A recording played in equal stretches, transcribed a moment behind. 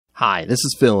Hi, this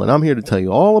is Phil, and I'm here to tell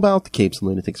you all about the Capes and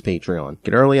Lunatics Patreon.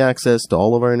 Get early access to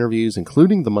all of our interviews,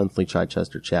 including the monthly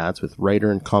Chichester chats with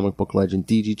writer and comic book legend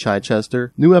D.G.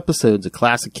 Chichester, new episodes of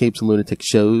classic Capes and Lunatics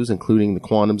shows, including The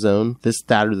Quantum Zone, This,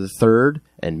 That, or the Third,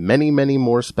 and many, many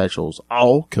more specials,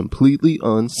 all completely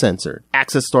uncensored.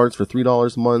 Access starts for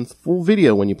 $3 a month, full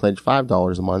video when you pledge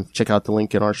 $5 a month. Check out the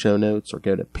link in our show notes or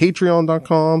go to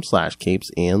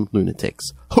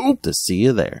patreon.com/CapesandLunatics. Hope to see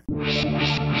you there.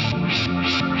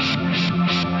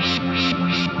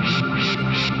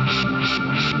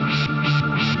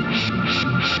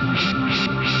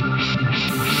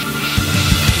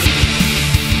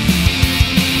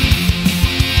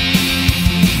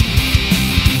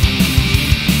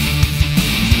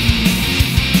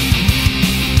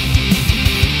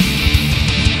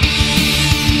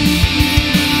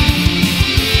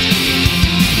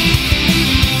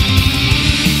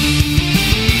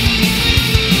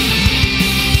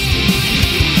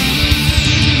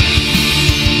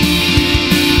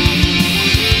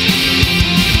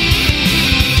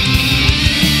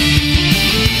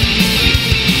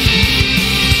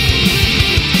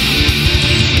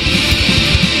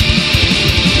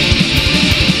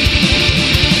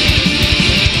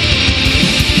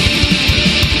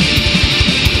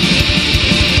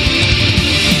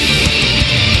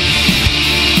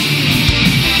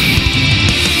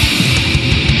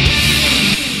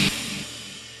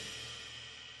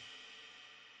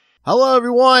 Hello,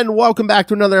 everyone. Welcome back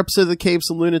to another episode of the Capes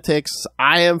and Lunatics.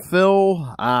 I am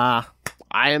Phil. I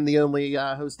am the only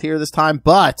host here this time,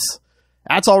 but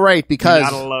that's all right because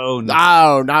you're not alone.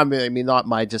 No, not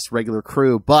my just regular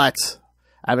crew, but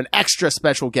I have an extra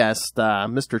special guest,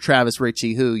 Mr. Travis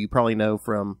Richey, who you probably know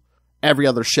from every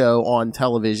other show on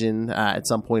television at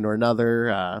some point or another.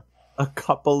 A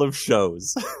couple of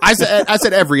shows. I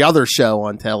said every other show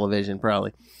on television,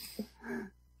 probably.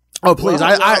 Oh, please.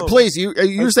 Whoa. Please,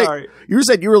 you said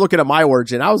you were looking at my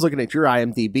origin. I was looking at your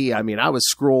IMDb. I mean, I was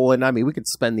scrolling. I mean, we could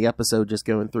spend the episode just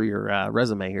going through your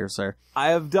resume here, sir. I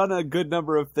have done a good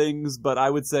number of things, but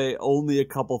I would say only a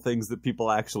couple things that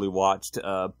people actually watched.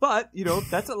 But, you know,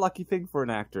 that's a lucky thing for an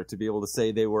actor to be able to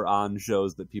say they were on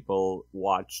shows that people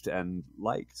watched and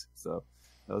liked. So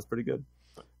that was pretty good.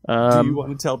 Do you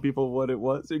want to tell people what it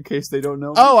was in case they don't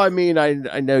know? Oh, I mean, I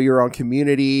know you're on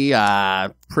Community,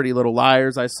 Pretty Little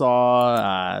Liars. I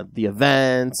saw The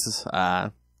Event.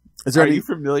 Are you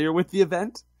familiar with The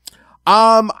Event?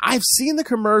 I've seen the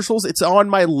commercials. It's on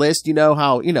my list. You know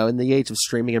how, in the age of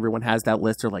streaming, everyone has that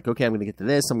list. They're like, okay, I'm going to get to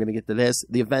this. I'm going to get to this.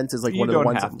 The Event is like one of the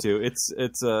ones. You don't have to.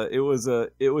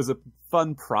 It was a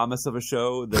fun promise of a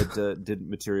show that didn't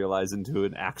materialize into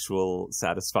an actual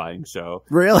satisfying show.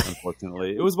 Really?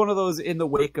 Unfortunately, it was one of those in the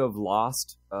wake of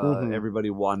Lost. Everybody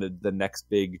wanted the next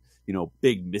big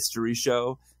mystery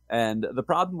show. And the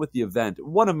problem with The Event,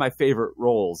 one of my favorite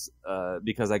roles,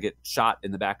 because I get shot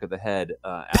in the back of the head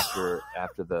after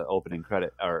the opening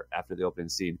credit or after the opening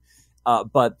scene,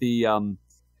 but they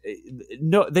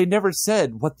never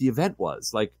said what the event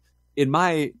was. Like in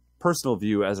my personal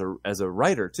view as a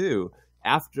writer too,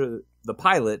 after the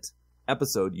pilot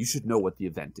episode, you should know what the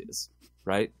event is,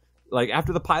 right? Like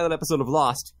after the pilot episode of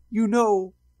Lost, you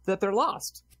know that they're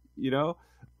lost,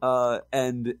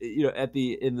 and at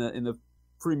in the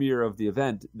premiere of The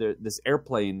Event, this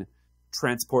airplane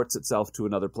transports itself to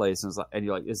another place, and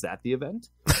you're like, is that the event?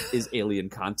 Is alien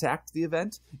contact the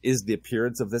event? Is the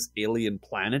appearance of this alien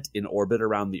planet in orbit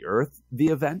around the Earth the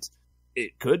event?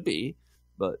 It could be,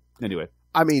 but anyway.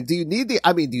 I mean, do you need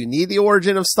the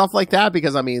origin of stuff like that?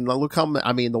 Because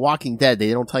The Walking Dead, they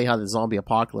don't tell you how the zombie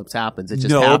apocalypse happens. It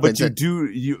just happens. But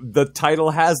the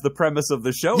title has the premise of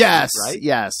the show. Yes, right?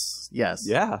 Yes.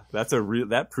 Yeah,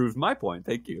 that proved my point.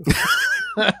 Thank you.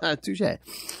 Touche.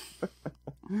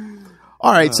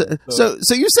 All right, so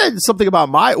you said something about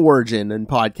my origin in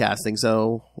podcasting.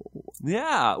 So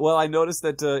yeah, well, I noticed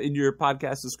that in your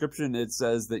podcast description it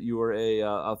says that you were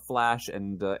a Flash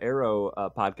and Arrow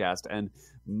podcast, and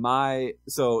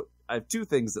so I have two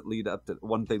things that lead up to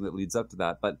one thing that leads up to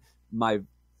that. But my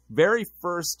very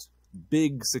first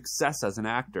big success as an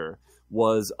actor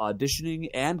was auditioning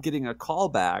and getting a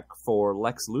callback for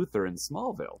Lex Luthor in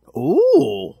Smallville.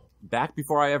 Ooh. Back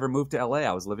before I ever moved to LA,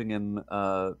 I was living in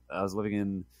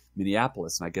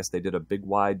Minneapolis, and I guess they did a big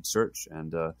wide search,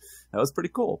 and that was pretty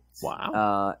cool.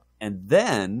 Wow! And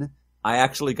then I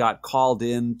actually got called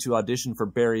in to audition for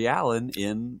Barry Allen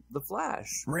in The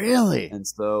Flash. Really? And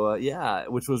so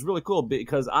which was really cool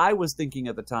because I was thinking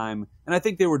at the time, and I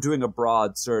think they were doing a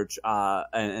broad search,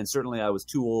 and certainly I was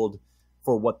too old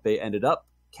for what they ended up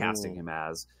casting him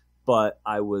as. But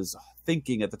I was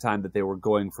thinking at the time that they were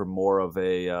going for more of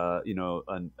a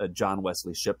John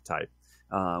Wesley Shipp type.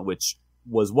 which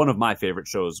was one of my favorite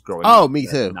shows growing up. Oh, me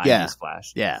too. 90s yeah.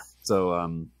 Flash. Yeah.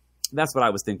 So that's what I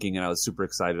was thinking, and I was super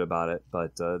excited about it,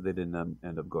 but they didn't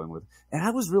end up going with it. And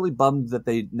I was really bummed that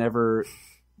they never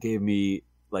gave me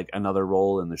like another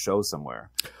role in the show somewhere.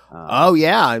 Oh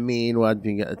yeah, I mean, what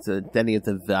any of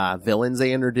the villains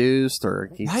they introduced, or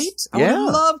right? I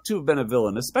would love to have been a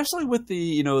villain, especially with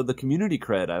the the community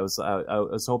cred. I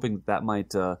was hoping that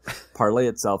might parlay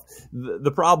itself.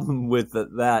 The problem with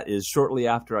that is shortly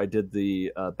after I did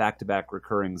the back-to-back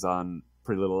recurrings on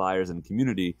Pretty Little Liars and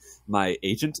Community, my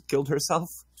agent killed herself,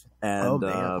 and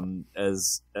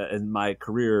and my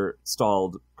career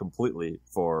stalled completely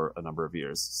for a number of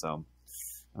years. So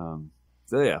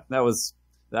yeah,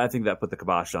 I think that put the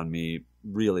kibosh on me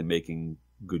really making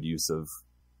good use of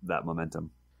that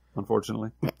momentum,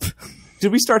 unfortunately.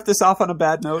 Did we start this off on a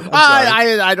bad note?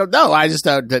 I don't know. I just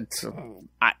don't.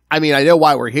 I mean, I know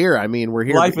why we're here. I mean, we're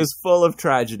here. Life is full of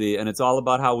tragedy, and it's all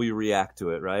about how we react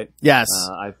to it, right? Yes.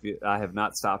 I have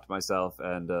not stopped myself,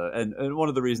 and one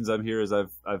of the reasons I'm here is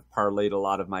I've parlayed a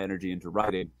lot of my energy into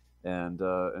writing, and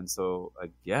so I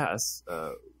guess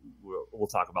we'll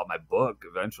talk about my book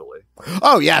eventually.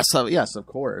 Oh yes, yes, of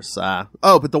course.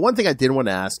 But the one thing I did want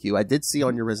to ask you, I did see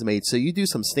on your resume, so you do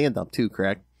some stand up too,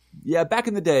 correct? Yeah, back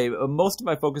in the day, most of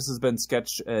my focus has been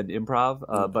sketch and improv,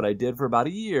 but I did for about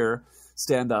a year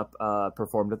stand up,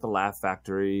 performed at the Laugh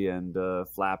Factory and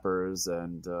Flappers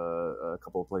and a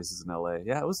couple of places in LA.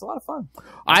 Yeah, it was a lot of fun.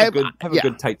 I have a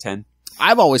good tight 10.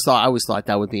 I always thought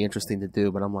that would be interesting to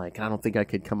do, but I'm like, I don't think I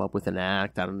could come up with an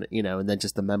act. I don't, and then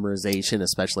just the memorization,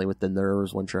 especially with the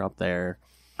nerves once you're up there.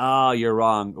 Oh, you're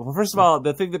wrong. Well, first of all,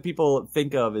 the thing that people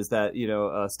think of is that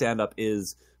stand up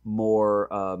is more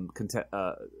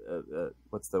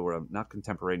what's the word? Not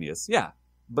contemporaneous. Yeah.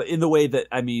 But in the way that,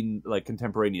 I mean, like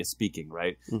contemporaneous speaking,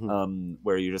 right? Mm-hmm.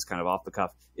 Where you're just kind of off the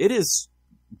cuff. It is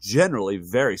generally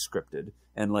very scripted.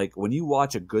 And like when you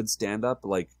watch a good stand-up,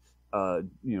 like, John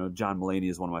Mulaney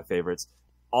is one of my favorites.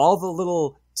 All the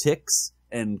little ticks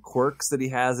and quirks that he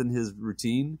has in his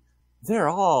routine, they're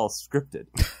all scripted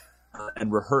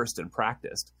and rehearsed and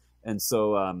practiced. And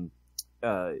so,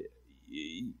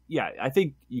 yeah, I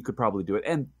think you could probably do it.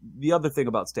 And the other thing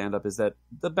about stand-up is that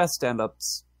the best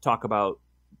stand-ups talk about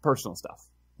personal stuff,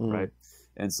 right?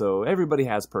 And so everybody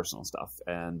has personal stuff,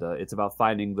 and it's about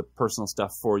finding the personal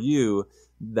stuff for you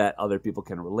that other people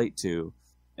can relate to,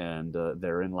 and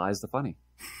therein lies the funny.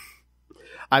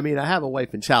 I mean, I have a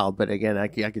wife and child, but again, I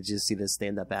could just see this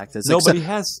stand-up act.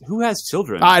 Who has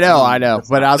children? I know.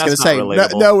 But I was going to say,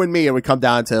 knowing me, it would come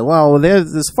down to, well,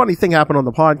 there's this funny thing happened on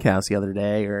the podcast the other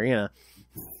day, or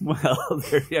Well,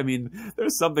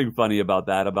 there's something funny about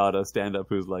that, about a stand-up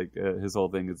who's like, his whole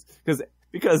thing is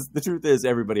because the truth is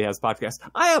everybody has podcasts.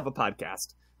 I have a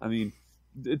podcast. I mean,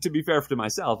 to be fair to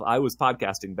myself, I was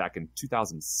podcasting back in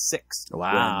 2006.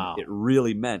 Wow. When it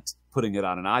really meant putting it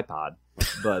on an iPod,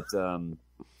 but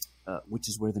which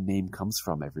is where the name comes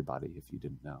from, everybody, if you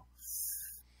didn't know.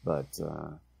 But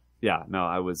yeah, no,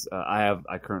 I was.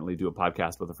 I currently do a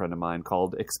podcast with a friend of mine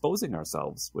called Exposing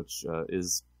Ourselves, which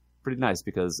is pretty nice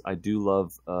because I do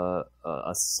love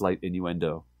a slight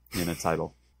innuendo in a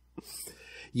title.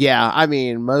 Yeah, I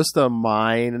mean, most of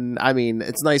mine, I mean,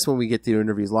 it's nice when we get to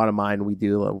interviews. A lot of mine, we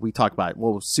talk about,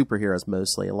 superheroes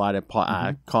mostly. A lot of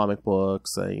comic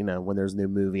books, when there's a new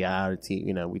movie out,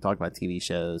 we talk about TV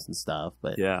shows and stuff.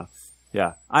 But yeah.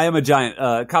 I am a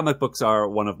giant. Comic books are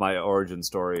one of my origin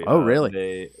story. Oh,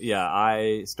 really?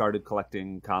 I started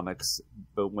collecting comics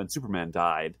when Superman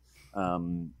died.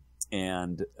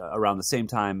 And around the same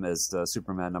time as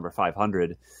Superman number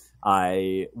 500,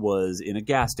 I was in a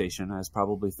gas station. I was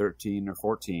probably 13 or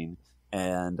 14,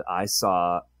 and I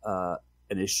saw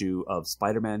an issue of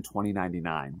Spider-Man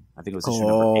 2099. I think it was issue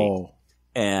number 8.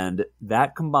 And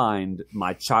that combined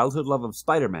my childhood love of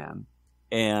Spider-Man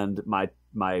and my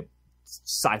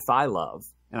sci-fi love.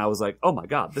 And I was like, oh my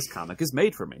God, this comic is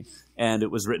made for me. And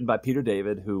it was written by Peter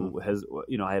David, who has,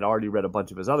 I had already read a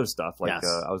bunch of his other stuff. Like,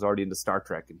 yes. I was already into Star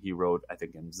Trek, and he wrote, I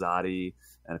think, Anxiety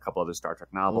and a couple other Star Trek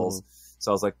novels.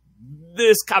 So I was like,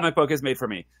 this comic book is made for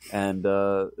me. And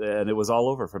it was all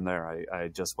over from there. I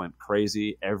just went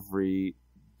crazy. Every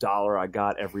dollar I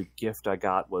got, every gift I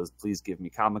got was, please give me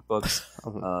comic books.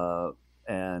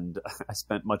 And I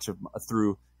spent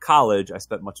through college, I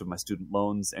spent much of my student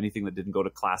loans, anything that didn't go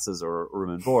to classes or room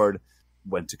and board,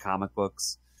 went to comic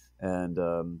books. And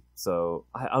so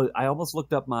I almost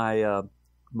looked up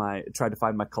tried to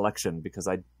find my collection because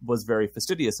I was very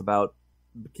fastidious about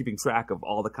keeping track of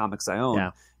all the comics I own.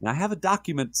 Yeah. And I have a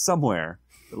document somewhere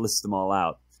that lists them all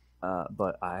out.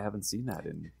 but I haven't seen that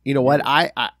in. You know what?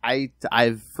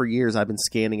 I've for years I've been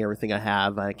scanning everything I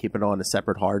have. I keep it on a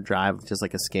separate hard drive, just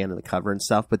like a scan of the cover and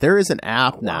stuff. But there is an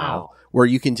app now where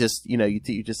you can just, you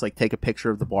just like take a picture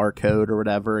of the barcode or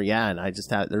whatever. Yeah, and I just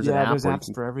have there's an app. There's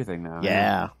apps for everything now.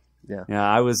 Yeah.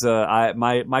 I was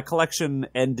my collection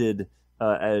ended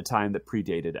at a time that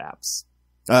predated apps.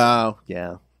 Oh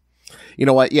yeah. You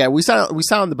know what? Yeah, we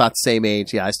sound about the same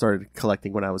age. Yeah, I started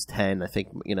collecting when I was 10. I think,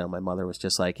 my mother was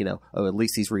just like, oh, at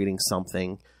least he's reading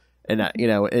something. And,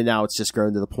 and now it's just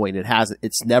grown to the point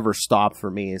it's never stopped for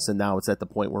me. So now it's at the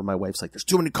point where my wife's like, there's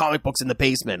too many comic books in the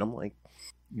basement. I'm like,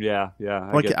 yeah.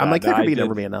 I'm like, there could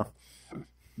never be enough.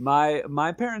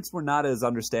 My parents were not as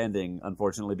understanding,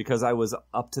 unfortunately, because I was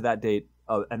up to that date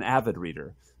an avid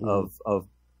reader of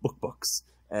books.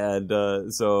 And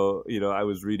so, I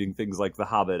was reading things like The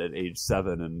Hobbit at age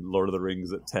 7 and Lord of the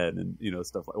Rings at 10 and,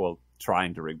 stuff like,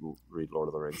 trying to read Lord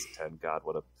of the Rings at 10. God,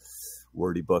 what a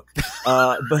wordy book.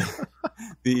 But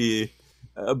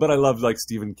I loved like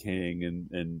Stephen King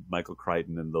and Michael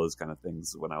Crichton and those kind of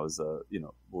things when I was,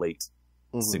 late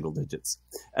single digits.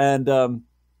 And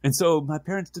so my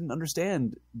parents didn't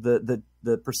understand the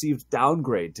perceived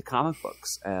downgrade to comic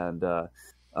books. And,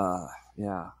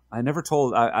 I never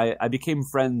told. I became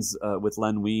friends with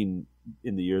Len Wein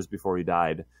in the years before he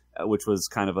died, which was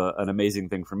kind of an amazing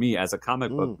thing for me as a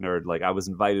comic book nerd. Like I was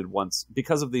invited once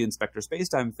because of the Inspector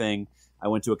Spacetime thing. I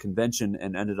went to a convention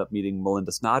and ended up meeting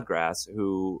Melinda Snodgrass,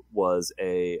 who was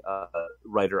a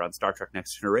writer on Star Trek: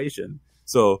 Next Generation.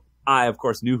 So I, of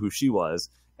course, knew who she was.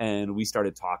 And we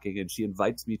started talking, and she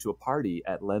invites me to a party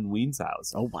at Len Wein's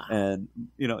house. Oh, wow. And,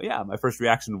 my first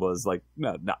reaction was like,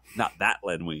 no, not that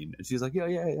Len Wein. And she's like,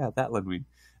 yeah, that Len Wein.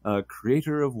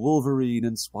 Creator of Wolverine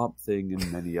and Swamp Thing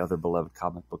and many other beloved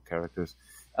comic book characters.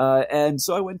 And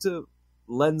so I went to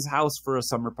Len's house for a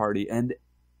summer party, and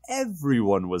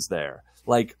everyone was there.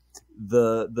 Like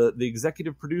the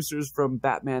executive producers from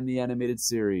Batman the Animated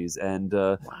Series and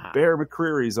Bear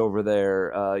McCreary's over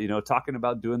there, talking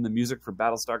about doing the music for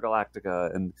Battlestar Galactica,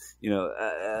 and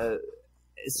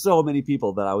so many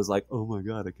people that I was like, oh my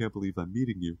god, I can't believe I'm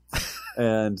meeting you.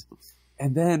 and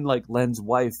then like Len's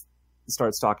wife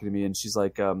starts talking to me, and she's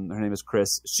like, her name is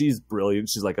Chris. She's brilliant.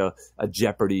 She's like a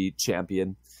Jeopardy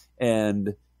champion,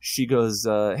 and she goes,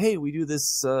 hey, we do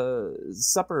this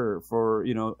supper for,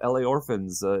 LA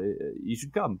orphans. You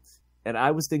should come. And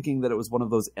I was thinking that it was one of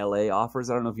those LA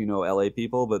offers. I don't know if you know LA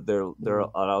people, but they're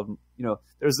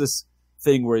there's this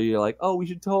thing where you're like, oh, we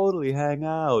should totally hang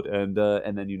out. And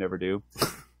then you never do.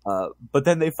 But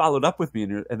then they followed up with me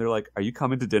and they're like, are you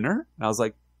coming to dinner? And I was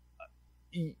like,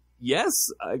 yes,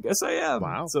 I guess I am.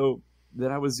 Wow. So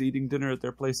then I was eating dinner at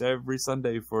their place every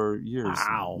Sunday for years.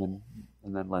 Wow.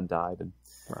 And then Len died. And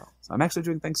wow. So I'm actually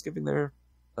doing Thanksgiving there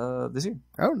this year.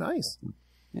 Oh, nice.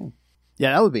 Yeah.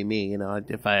 Yeah, that would be me.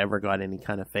 If I ever got any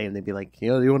kind of fame, they'd be like,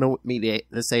 you want to meet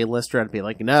this A-lister? I'd be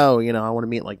like, no, I want to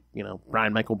meet like,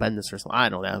 Brian Michael Bendis or something. I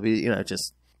don't know.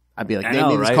 I'd be like, I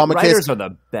know, right? Writers are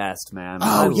the best, man.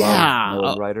 Oh, yeah.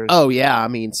 Love writers. Oh, yeah. I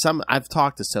mean, I've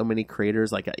talked to so many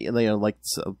creators, like,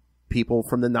 people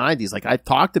from the 90s. Like, I've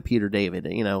talked to Peter David,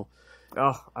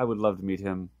 Oh, I would love to meet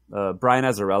him. Brian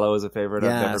Azzarello is a favorite.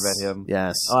 Yes, I've never met him.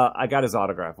 Yes. I got his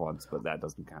autograph once, but that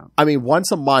doesn't count. I mean,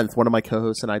 once a month, one of my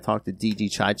co-hosts and I talked to D.G.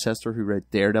 Chichester, who read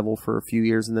Daredevil for a few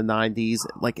years in the 90s,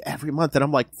 like every month. And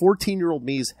I'm like, 14-year-old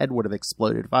me's head would have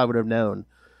exploded if I would have known.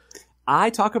 I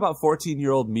talk about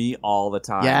 14-year-old me all the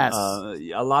time. Yes.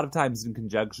 A lot of times in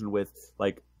conjunction with,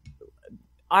 like,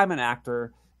 I'm an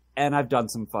actor and I've done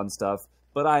some fun stuff,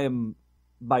 but I am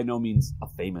by no means a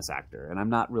famous actor, and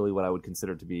I'm not really what I would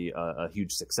consider to be a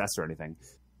huge success or anything.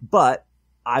 But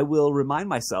I will remind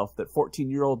myself that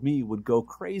 14-year-old me would go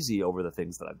crazy over the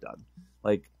things that I've done.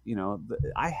 Like,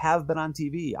 I have been on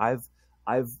TV. I've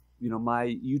my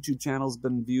YouTube channel's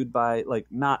been viewed by, like,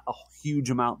 not a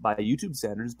huge amount by YouTube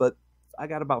standards, but I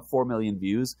got about 4 million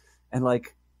views, and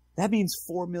like that means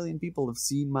 4 million people have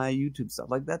seen my YouTube stuff.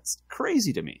 Like, that's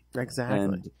crazy to me. Exactly.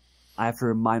 And I have to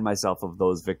remind myself of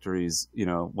those victories,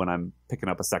 when I'm picking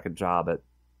up a second job at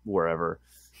wherever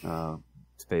to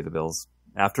pay the bills.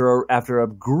 After a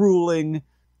grueling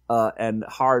and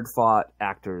hard-fought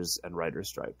actors and writers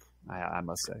strike, I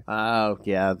must say. Oh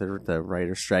yeah, the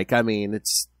writer's strike. I mean,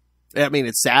 it's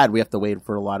sad. We have to wait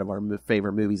for a lot of our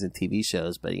favorite movies and TV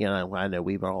shows, but I know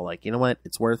we were all like, you know what,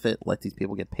 it's worth it. Let these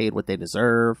people get paid what they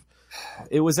deserve.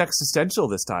 It was existential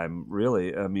this time,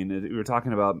 really. I mean, we were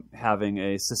talking about having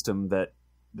a system that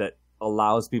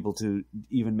allows people to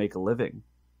even make a living.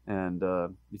 And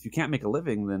if you can't make a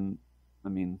living, then, I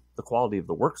mean, the quality of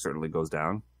the work certainly goes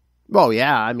down. Well,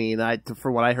 yeah. I mean,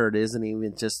 for what I heard, isn't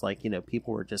even just like,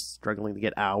 people were just struggling to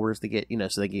get hours to get,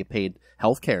 so they get paid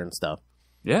healthcare and stuff.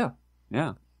 Yeah,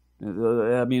 yeah.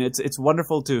 I mean, it's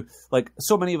wonderful to, like,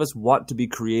 so many of us want to be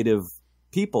creative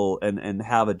people and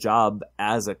have a job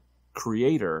as a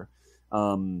creator,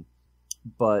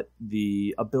 but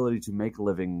the ability to make a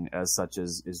living as such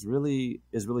is really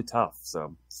tough.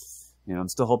 So, I'm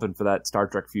still hoping for that Star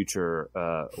Trek future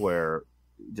where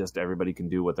just everybody can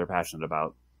do what they're passionate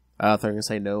about. They're gonna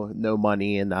say no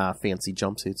money and fancy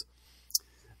jumpsuits.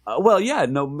 Well, yeah,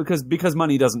 no, because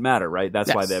money doesn't matter, right? That's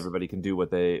yes. why everybody can do what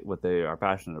they are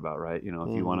passionate about, right? If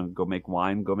you want to go make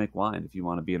wine, go make wine. If you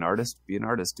want to be an artist, be an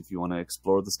artist. If you want to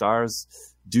explore the stars,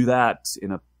 do that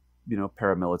in a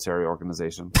paramilitary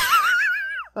organization.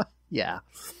 Yeah.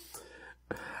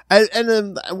 And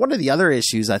then one of the other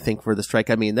issues I think for the strike,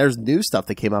 I mean, there's new stuff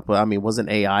that came up. I mean, wasn't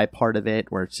AI part of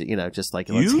it, where it's just like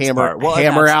let's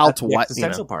hammer out the what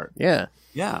essential part. Yeah.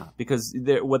 Yeah, because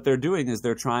what they're doing is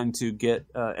they're trying to get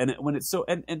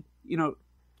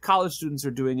college students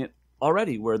are doing it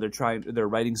already, where they're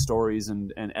writing stories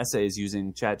and essays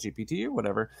using ChatGPT or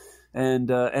whatever,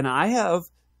 and I have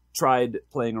tried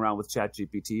playing around with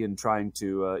ChatGPT and trying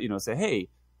to say, hey,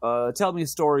 tell me a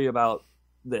story about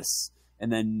this,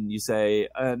 and then you say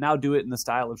now do it in the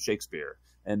style of Shakespeare,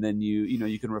 and then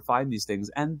you can refine these things,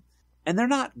 and they're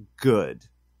not good,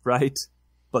 right?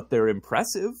 But they're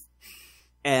impressive.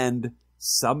 And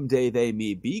someday they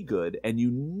may be good, and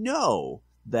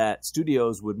that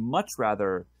studios would much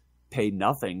rather pay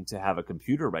nothing to have a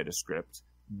computer write a script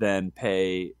than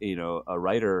pay a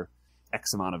writer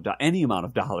any amount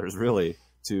of dollars really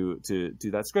to do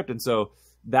that script. And so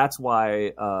that's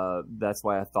why I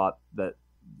thought that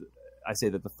I say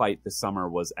that the fight this summer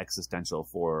was existential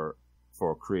for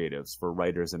creatives, for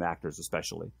writers and actors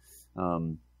especially,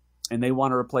 and they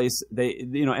want to replace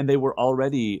and they were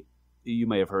already. You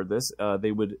may have heard this.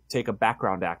 They would take a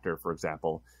background actor, for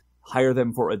example, hire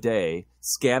them for a day,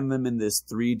 scan them in this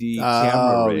 3D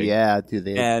camera rig,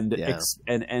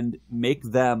 and make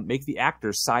the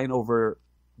actors sign over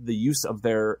the use of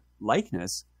their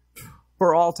likeness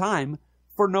for all time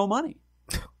for no money.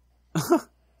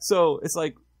 So it's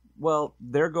like, well,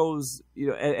 there goes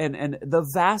and the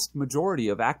vast majority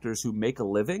of actors who make a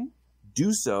living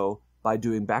do so by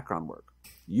doing background work.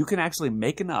 You can actually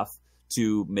make enough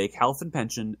to make health and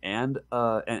pension and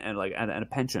a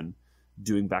pension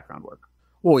doing background work.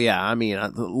 Well, yeah, I mean,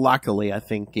 luckily, I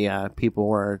think people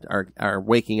are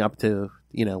waking up to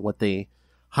what the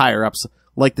higher ups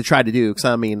like to try to do. Because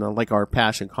I mean, like our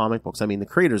passion comic books. I mean, the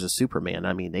creators of Superman.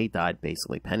 I mean, they died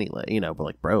basically penniless, but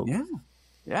like broke.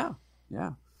 Yeah.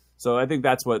 So I think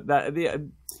that's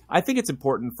I think it's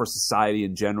important for society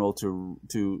in general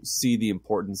to see the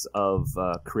importance of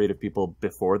creative people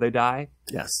before they die.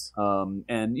 Yes.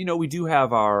 And we do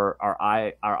have our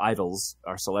idols,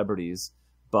 our celebrities,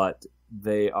 but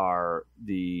they are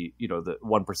the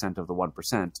 1% of the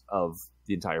 1% of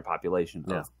the entire population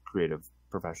of creative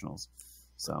professionals.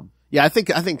 So yeah, I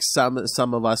think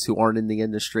some of us who aren't in the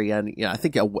industry, and I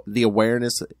think the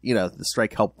awareness, the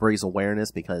strike helped raise awareness,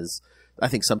 because I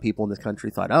think some people in this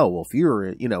country thought, oh, well, if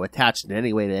you're attached in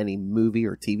any way to any movie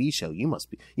or TV show, you must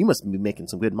be making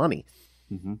some good money.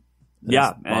 Mm-hmm.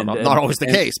 Yeah, not always the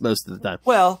case most of the time.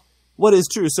 Well, what is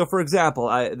true? So, for example,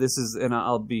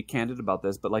 I'll be candid about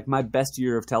this, but like my best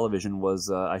year of television was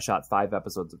I shot 5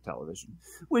 episodes of television,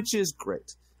 which is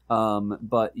great.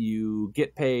 But you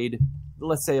get paid,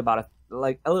 let's say about a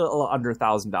little under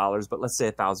 $1,000, but let's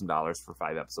say $1,000 for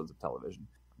 5 episodes of television.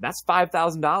 That's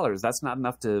 $5,000. That's not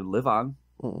enough to live on,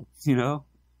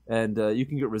 and you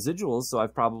can get residuals. So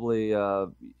I've probably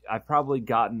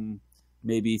gotten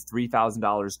maybe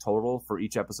 $3,000 total for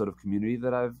each episode of Community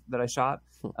that I shot,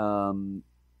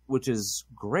 which is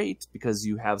great because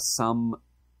you have some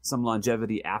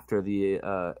longevity after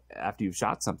you've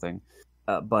shot something.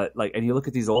 But and you look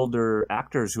at these older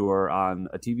actors who are on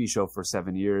a TV show for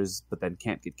 7 years, but then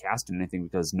can't get cast in anything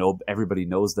because everybody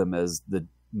knows them as the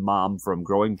mom from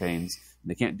Growing Pains, and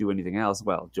they can't do anything else.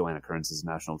 Well, Joanna Kerns is a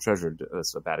national treasure.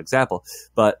 That's a bad example,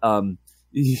 but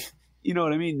you know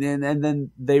what I mean. And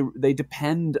then they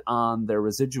depend on their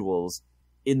residuals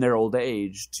in their old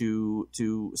age to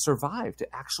survive, to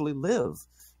actually live,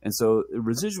 and so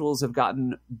residuals have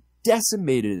gotten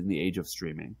decimated in the age of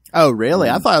streaming. Oh, really?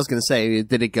 I thought I was going to say,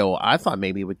 did it go? I thought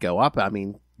maybe it would go up. I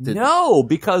mean, no,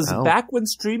 because back when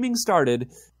streaming started,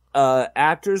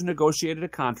 actors negotiated a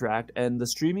contract, and the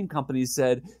streaming companies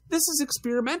said, "This is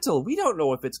experimental. We don't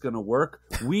know if it's going to work.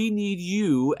 We need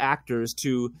you actors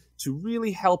to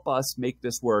really help us make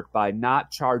this work by not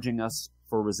charging us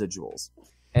for residuals."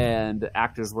 And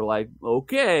actors were like,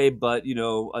 okay, but,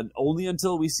 only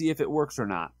until we see if it works or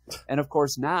not. And, of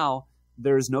course, now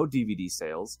there's no DVD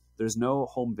sales. There's no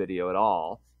home video at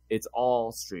all. It's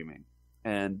all streaming.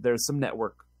 And there's some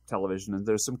network television and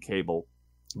there's some cable.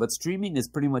 But streaming is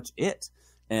pretty much it.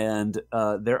 And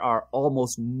there are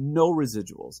almost no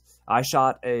residuals. I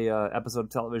shot a episode of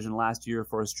television last year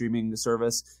for a streaming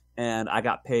service, and I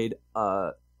got paid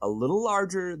a little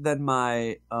larger than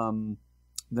my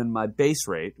base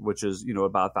rate, which is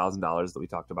about $1,000 that we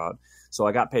talked about. So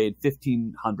I got paid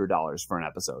 $1,500 for an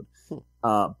episode,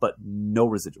 but no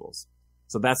residuals.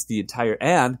 So that's the entire,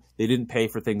 and they didn't pay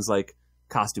for things like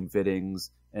costume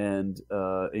fittings and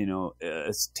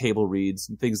table reads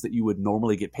and things that you would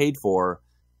normally get paid for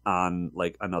on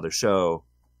like another show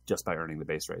just by earning the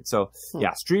base rate. So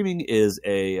yeah, streaming is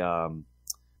a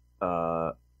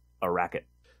racket.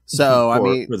 So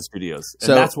for the studios,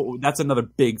 and that's another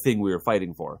big thing we were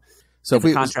fighting for. So if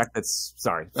we contract, that's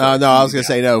sorry. No, I was going to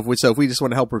say no. So if we just want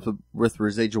to help with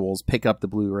residuals, pick up the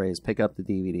Blu-rays, pick up the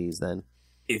DVDs. Then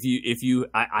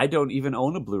I don't even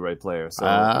own a Blu-ray player,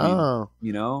 so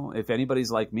if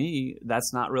anybody's like me,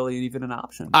 that's not really even an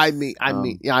option. I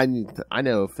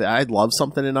know if I'd love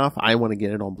something enough, I want to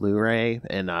get it on Blu-ray,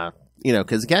 and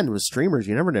because again, with streamers,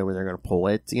 you never know when they're going to pull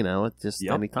it. It's just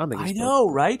anytime they. I know,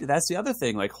 right? That's the other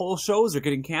thing. Like whole shows are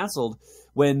getting canceled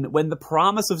when the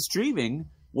promise of streaming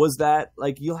was that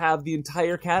like you'll have the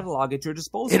entire catalog at your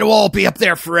disposal. It'll all be up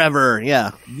there forever.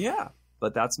 Yeah. Yeah,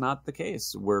 but that's not the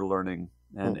case. We're learning.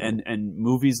 And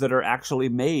movies that are actually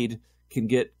made can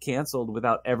get canceled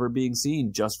without ever being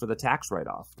seen just for the tax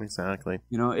write-off. Exactly.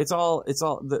 It's all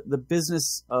the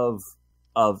business of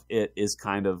it is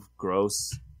kind of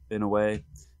gross in a way.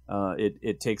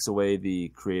 It takes away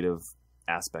the creative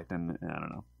aspect, and I don't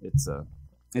know.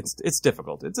 It's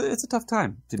difficult. It's a tough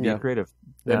time to be creative.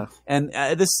 Yeah. And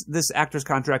this actor's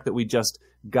contract that we just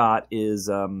got is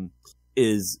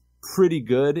pretty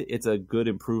good. It's a good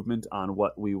improvement on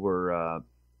what we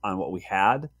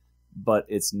had, but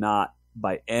it's not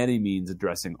by any means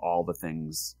addressing all the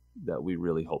things that we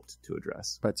really hoped to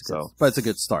address. But it's a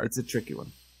good start. It's a tricky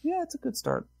one. Yeah, it's a good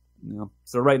start.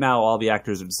 So right now, all the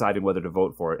actors are deciding whether to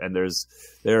vote for it, and there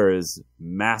is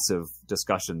massive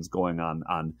discussions going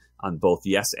on both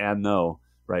yes and no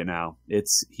right now.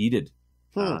 It's heated.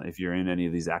 If you're in any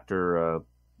of these actor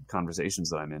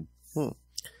conversations that I'm in.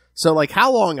 So, like,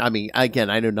 how long? I mean, again,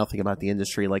 I know nothing about the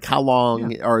industry. Like, how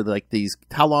long are like these?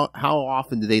 How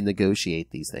often do they negotiate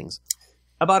these things?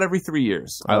 About every 3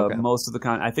 years. Okay. Most of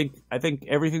the I think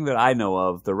everything that I know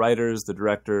of, the writers, the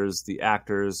directors, the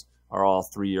actors are all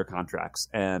 3-year contracts,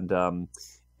 and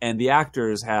the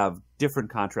actors have different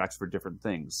contracts for different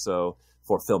things. So,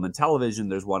 for film and television,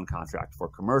 there's one contract. For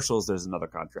commercials, there's another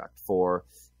contract. For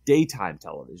daytime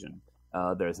television,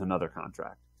 there's another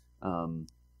contract.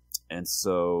 And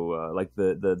so, like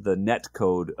the net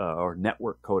code or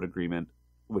network code agreement,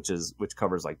 which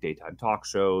covers like daytime talk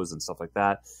shows and stuff like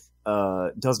that,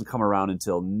 doesn't come around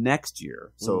until next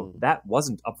year. So that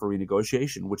wasn't up for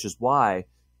renegotiation, which is why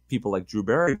people like Drew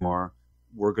Barrymore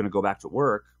were going to go back to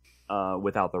work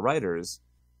without the writers,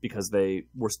 because they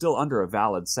were still under a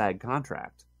valid SAG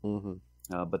contract,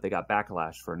 but they got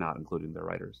backlash for not including their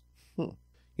writers.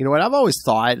 You know what? I've always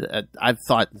thought. I've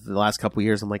thought the last couple of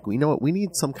years. I'm like, you know what? We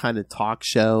need some kind of talk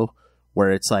show where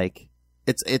it's like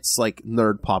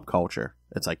nerd pop culture.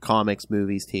 It's like comics,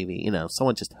 movies, TV.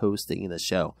 Someone just hosting the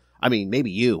show. I mean,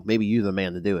 maybe you're the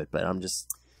man to do it, but I'm just.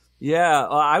 Yeah,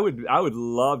 I would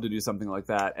love to do something like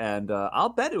that, and I'll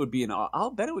bet it would get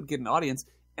an audience.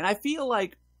 And I feel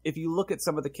like if you look at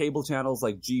some of the cable channels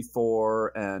like G4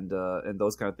 and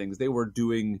those kind of things, they were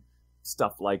doing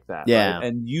stuff like that. Yeah. Right?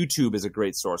 And YouTube is a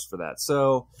great source for that.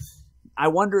 So I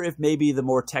wonder if maybe the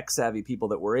more tech savvy people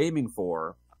that we're aiming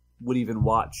for would even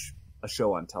watch a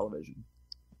show on television.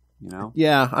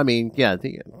 Yeah. I mean, yeah.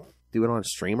 Do it on a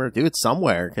streamer. Do it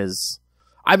somewhere, because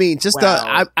I mean, just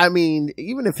I mean,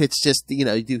 even if it's just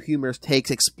do humorous takes,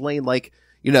 explain like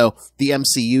the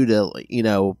MCU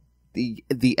to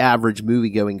the average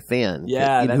movie going fan.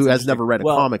 Yeah, who has never read a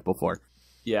comic before.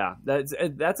 Yeah, that's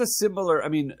a similar. I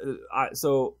mean,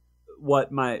 so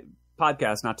what my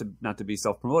podcast, not to be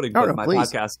self-promoting, but my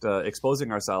please. podcast,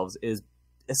 Exposing Ourselves, is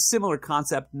a similar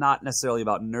concept, not necessarily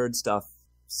about nerd stuff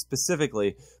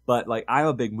specifically, but like I'm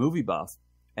a big movie buff,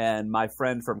 and my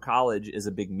friend from college is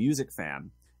a big music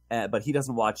fan, but he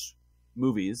doesn't watch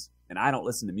movies, and I don't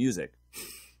listen to music.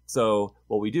 So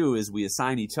what we do is we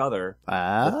assign each other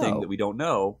the thing that we don't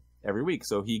know every week.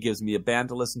 So he gives me a band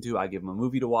to listen to, I give him a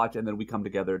movie to watch, and then we come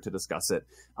together to discuss it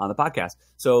on the podcast.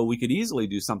 So we could easily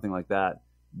do something like that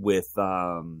with,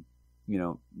 nerdy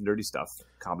stuff,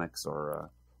 comics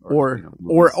or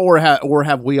or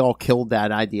have we all killed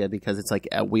that idea because it's like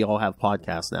we all have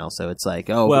podcasts now, so it's like,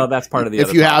 oh, well, that's part of the if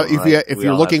other you problem, have right? if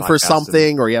you're looking for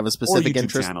something or you have a specific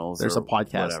interest, channels there's a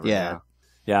podcast. Whatever,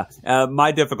 yeah.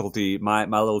 My difficulty, my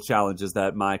little challenge is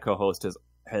that my co-host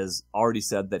has already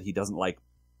said that he doesn't like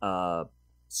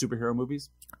superhero movies.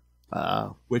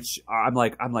 Which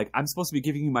I'm supposed to be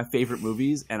giving you my favorite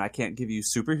movies, and I can't give you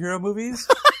superhero movies.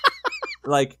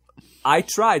 Like, I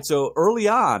tried. So early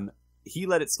on, he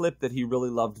let it slip that he really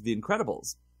loved The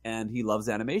Incredibles, and he loves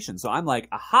animation. So I'm like,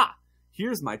 aha,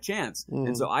 here's my chance.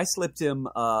 And so I slipped him.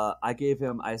 I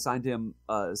assigned him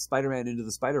Spider-Man Into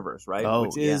the Spider-Verse, right?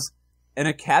 Which is an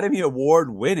Academy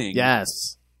Award winning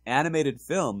animated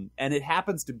film, and it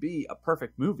happens to be a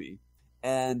perfect movie.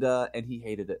 And he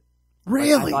hated it.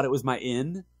 Really? I thought it was my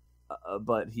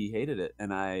but he hated it,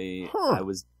 and I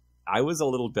was a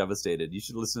little devastated. You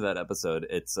should listen to that episode.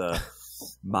 It's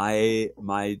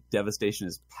my devastation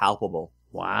is palpable.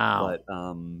 Wow. But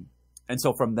and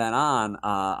so from then on,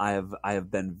 I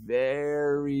have been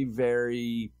very,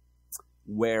 very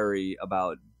wary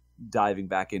about diving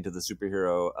back into the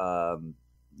superhero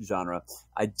genre.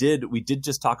 We did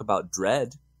just talk about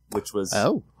Dread, which was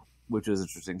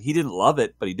interesting. He didn't love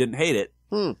it, but he didn't hate it.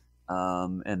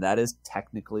 And that is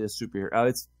technically a superhero.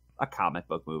 It's a comic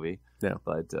book movie. Yeah.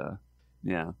 But so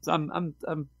I'm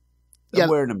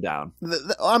wearing him down.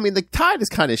 I mean, the tide has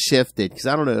kind of shifted because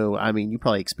I don't know. I mean, you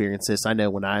probably experienced this. I know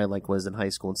when I was in high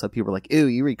school and stuff, people were like, "Ew,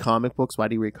 you read comic books? Why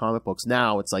do you read comic books?"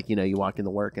 Now it's like, you walk into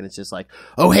work and it's just like,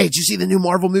 "Oh, hey, did you see the new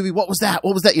Marvel movie? What was that?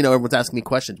 What was that?" Everyone's asking me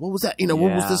questions. What was that? What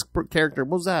was this character?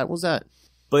 What was that? What was that?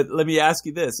 But let me ask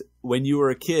you this: when you were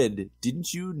a kid,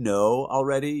 didn't you know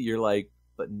already? You're like,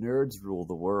 but nerds rule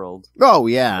the world. Oh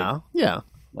yeah, yeah.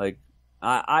 Like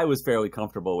I was fairly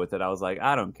comfortable with it. I was like,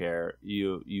 I don't care.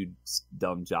 You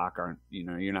dumb jock aren't.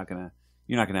 You're not gonna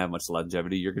have much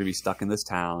longevity. You're gonna be stuck in this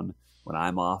town when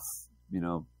I'm off.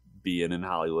 Being in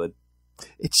Hollywood.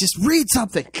 It's just read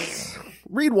something.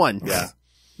 Read one.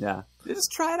 Yeah.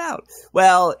 Just try it out.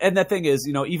 Well, and the thing is,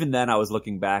 even then I was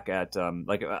looking back at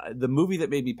the movie that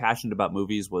made me passionate about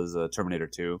movies was Terminator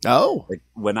 2. Oh. Like,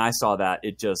 when I saw that,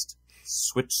 it just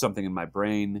switched something in my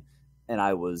brain, and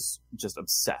I was just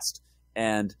obsessed.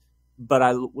 But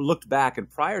I looked back, and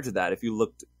prior to that, if you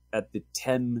looked at the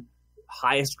 10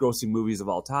 highest grossing movies of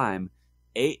all time,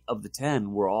 8 of the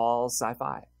 10 were all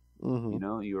sci-fi. Mm-hmm.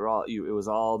 It was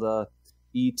all the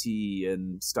E.T.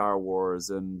 and Star Wars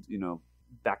and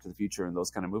Back to the Future and those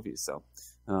kind of movies. So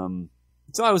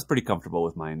I was pretty comfortable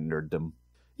with my nerddom.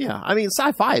 Yeah, I mean,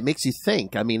 sci-fi, it makes you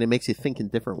think. I mean, it makes you think in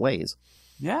different ways.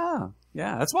 Yeah.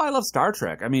 That's why I love Star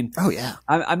Trek. I mean, oh yeah,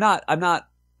 I'm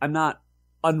not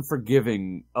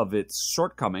unforgiving of its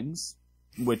shortcomings,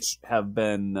 which have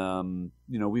been,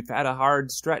 we've had a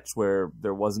hard stretch where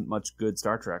there wasn't much good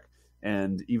Star Trek,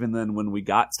 and even then, when we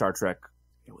got Star Trek,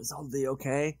 it was only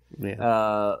okay.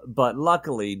 Yeah. But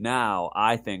luckily now,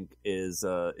 I think is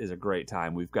a great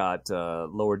time. We've got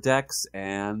Lower Decks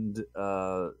and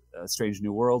Strange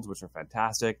New Worlds, which are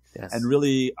fantastic, and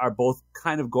really are both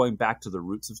kind of going back to the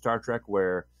roots of Star Trek,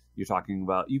 where you're talking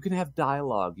about you can have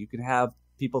dialogue, you can have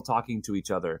people talking to each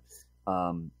other.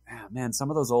 Man, some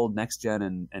of those old Next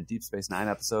Gen and Deep Space Nine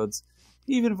episodes,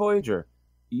 even Voyager,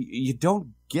 you don't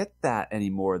get that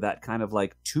anymore. That kind of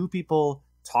like two people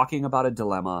talking about a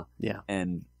dilemma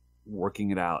and working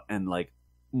it out. And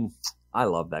I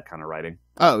love that kind of writing.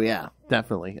 Oh yeah,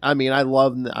 definitely. I mean, I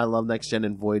love Next Gen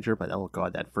and Voyager, but oh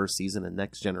god, that first season of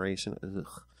Next Generation. Ugh.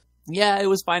 Yeah, it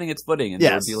was finding its footing, and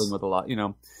they were dealing with a lot,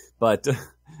 But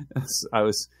I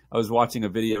was watching a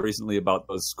video recently about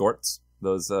those skirts,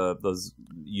 those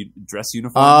dress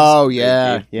uniforms. Oh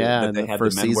yeah, that they had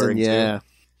first the men season, wearing too.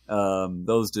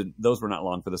 Those were not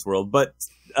long for this world, but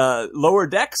Lower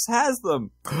Decks has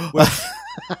them. Which,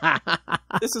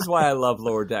 this is why I love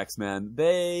Lower Decks, man.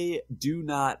 They do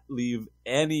not leave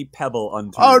any pebble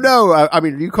unturned. Oh no! I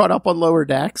mean, are you caught up on Lower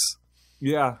Decks?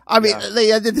 Yeah. I mean,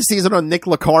 they ended the season on Nick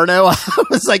Locarno. I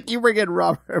was like, you bring in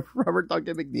Robert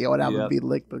Duncan McNeil and have him be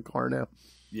Nick Locarno.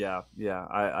 Yeah.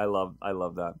 I love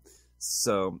that.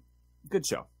 So good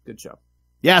show.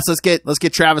 Yes, let's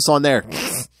get Travis on there.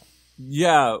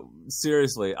 Yeah,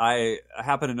 seriously. I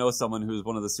happen to know someone who's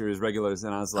one of the series regulars,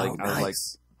 and I was like,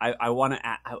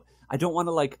 I don't want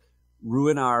to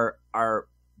ruin our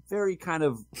very kind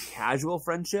of casual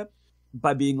friendship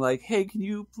by being like, hey, can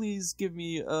you please give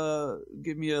me a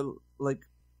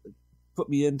put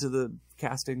me into the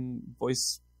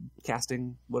voice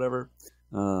casting, whatever.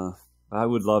 I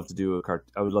would love to do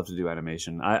I would love to do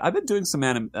animation. I've been doing some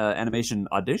animation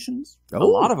auditions, a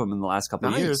lot of them in the last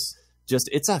couple of years. Just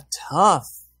it's a tough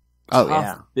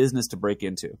business to break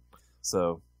into.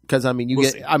 So Because I mean, We'll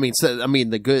see.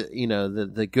 the good,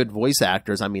 the good voice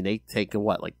actors. I mean, they take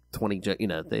what, like 20.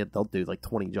 They'll do like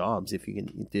 20 jobs if you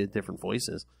can do different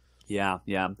voices. Yeah.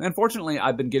 Unfortunately,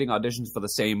 I've been getting auditions for the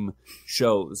same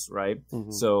shows, right?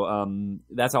 Mm-hmm. So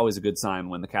that's always a good sign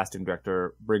when the casting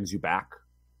director brings you back.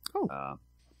 Oh,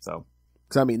 so.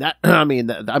 Because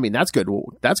that's good.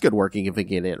 That's good working if you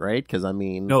get it right. Because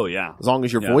oh yeah, as long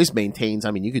as your voice maintains,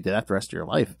 you could do that the rest of your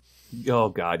life. Oh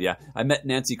God, yeah. I met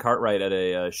Nancy Cartwright at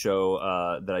a show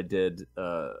that I did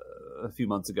a few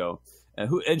months ago,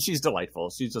 and she's delightful.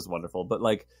 She's just wonderful. But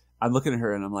like, I'm looking at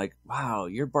her and I'm like, wow,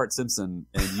 you're Bart Simpson,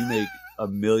 and you make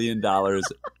 $1 million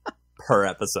per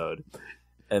episode,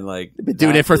 and like, you've been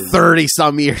doing it for 30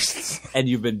 some years, and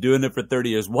you've been doing it for 30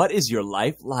 years. What is your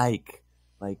life like?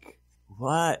 Like,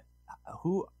 what?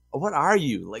 What are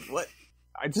you like? What?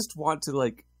 I just want to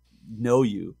like know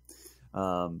you.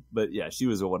 But yeah, she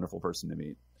was a wonderful person to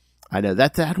meet. I know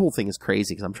that whole thing is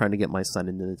crazy because I'm trying to get my son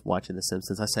into watching The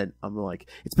Simpsons. I'm like,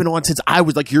 it's been on since I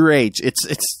was like your age.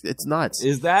 It's nuts.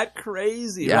 Is that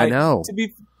crazy? Yeah, right? I know. To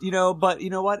be, but you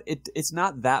know what? It's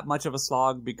not that much of a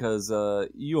slog because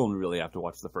you only really have to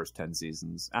watch the first 10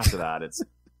 seasons. After that, it's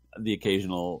the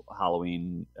occasional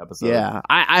Halloween episode. Yeah,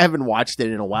 I haven't watched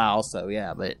it in a while, so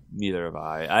yeah, but neither have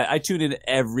I. I tune in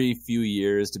every few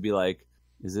years to be like,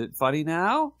 is it funny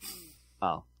now?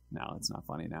 Oh, no, it's not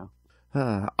funny now.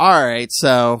 All right,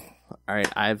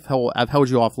 I've held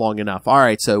you off long enough. All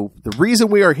right, so the reason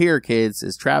we are here, kids,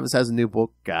 is Travis has a new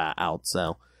book out.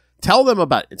 So tell them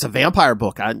about it. It's a vampire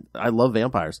book. I love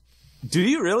vampires. Do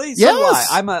you really? Yes.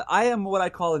 So I am what I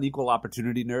call an equal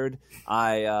opportunity nerd.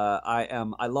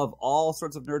 I love all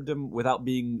sorts of nerddom without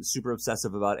being super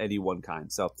obsessive about any one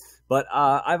kind. So, but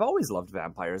I've always loved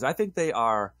vampires. I think they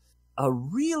are a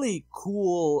really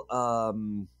cool.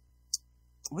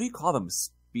 What do you call them?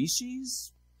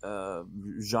 Species?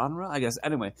 Genre? I guess.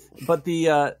 Anyway, but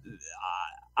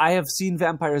I have seen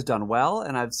vampires done well,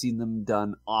 and I've seen them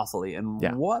done awfully. And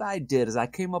what I did is I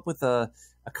came up with a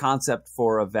concept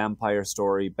for a vampire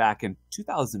story back in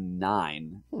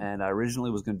 2009, and I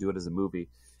originally was going to do it as a movie.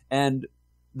 And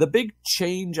the big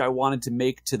change I wanted to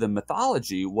make to the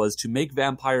mythology was to make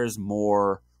vampires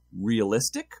more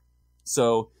realistic.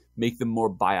 So make them more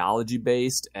biology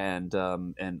based and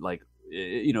like,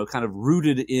 kind of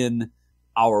rooted in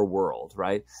our world,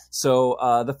 right? So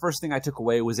the first thing I took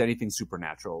away was anything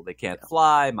supernatural. They can't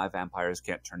fly. My vampires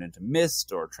can't turn into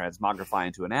mist or transmogrify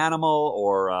into an animal,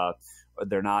 or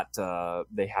they're not.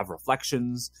 They have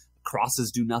reflections.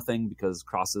 Crosses do nothing because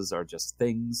crosses are just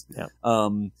things. Yeah.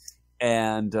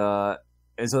 And so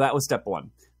that was step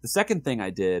one. The second thing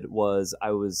I did was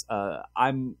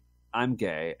I'm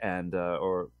gay and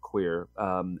or queer,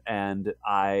 and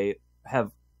I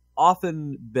have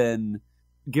often been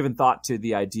given thought to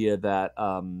the idea that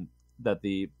that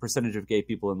the percentage of gay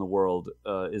people in the world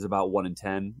is about 1 in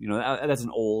 10. That's an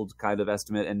old kind of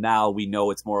estimate, and now we know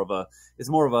it's more of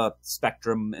a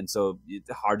spectrum, and so it's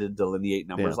hard to delineate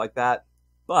numbers like that.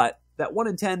 But that 1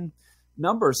 in 10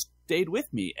 number stayed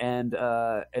with me, and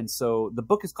so the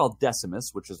book is called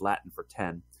Decimus, which is Latin for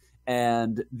 10.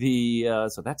 And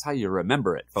so that's how you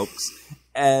remember it, folks.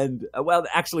 And well,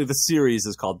 actually, the series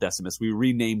is called Decimus. We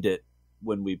renamed it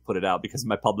when we put it out because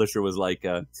my publisher was like,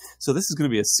 "So this is going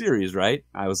to be a series, right?"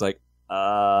 I was like,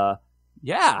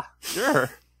 "Yeah, sure."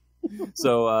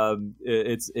 So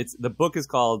it's the book is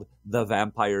called The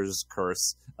Vampire's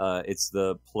Curse. It's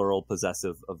the plural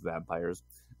possessive of vampires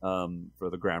for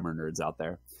the grammar nerds out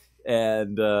there.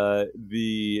 And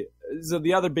the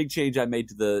other big change I made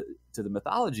to the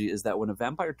mythology is that when a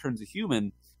vampire turns a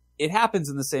human, it happens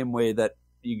in the same way that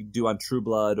you do on True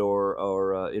Blood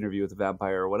or Interview with a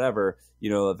Vampire or whatever.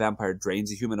 A vampire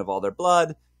drains a human of all their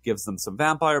blood, gives them some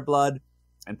vampire blood,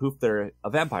 and poof, they're a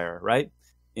vampire, right?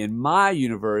 In my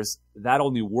universe, that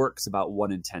only works about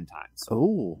 1 in 10 times.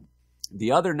 Oh,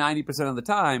 the other 90% of the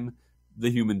time, the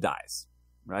human dies,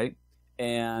 right?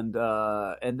 And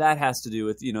that has to do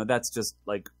with, that's just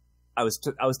like, I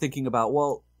was thinking about,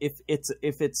 well, if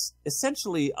it's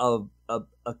essentially a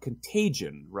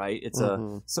contagion, right? It's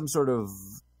some sort of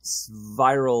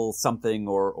viral something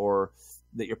or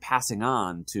that you're passing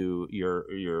on to your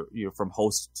from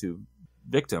host to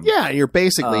victim. Yeah, you're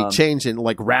basically changing,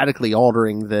 like radically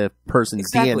altering the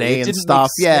person's DNA and stuff.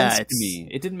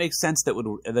 It didn't make sense that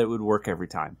would work every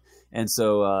time. And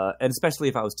so, and especially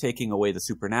if I was taking away the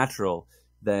supernatural,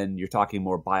 then you're talking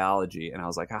more biology. And I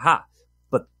was like, aha.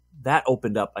 But that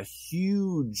opened up a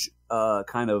huge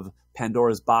kind of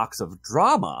Pandora's box of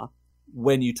drama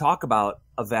when you talk about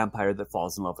a vampire that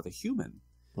falls in love with a human.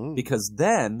 Because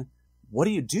then, what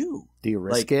do you do? Do you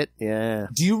risk it? Yeah.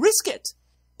 Do you risk it?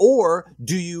 Or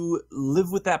do you live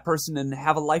with that person and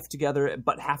have a life together,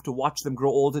 but have to watch them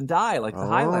grow old and die, like the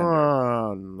Highlander?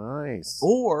 Oh, nice.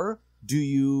 Or do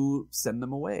you send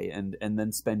them away and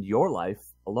then spend your life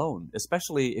alone?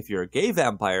 Especially if you're a gay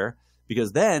vampire,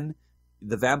 because then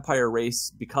the vampire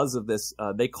race, because of this,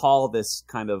 they call this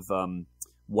kind of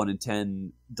 1 in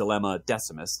 10 dilemma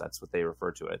Decimus. That's what they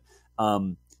refer to it.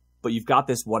 But you've got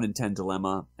this 1 in 10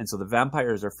 dilemma, and so the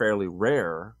vampires are fairly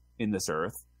rare in this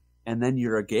earth. And then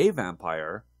you're a gay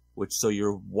vampire, so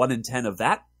you're 1 in 10 of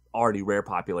that already rare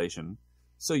population.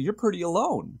 So you're pretty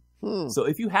alone. So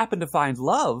if you happen to find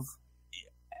love,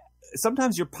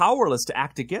 sometimes you're powerless to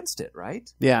act against it, right?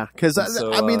 Yeah, because I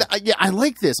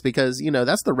like this because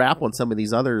that's the rap on some of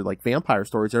these other like vampire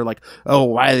stories. They're like, oh,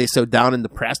 why are they so down and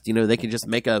depressed? They can just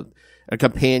make a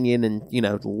companion and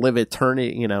live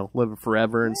eternity, live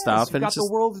forever and stuff. You've and got the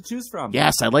world to choose from.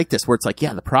 Yes, I like this where it's like,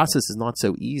 the process is not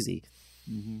so easy.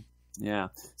 Mm-hmm. Yeah.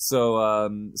 So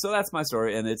that's my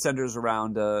story, and it centers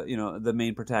around the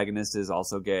main protagonist is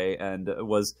also gay and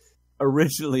was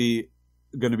originally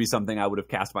going to be something I would have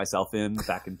cast myself in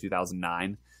back in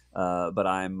 2009, but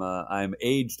I'm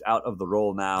aged out of the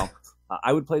role now.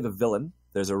 I would play the villain.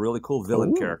 There's a really cool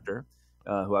villain character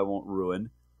who I won't ruin,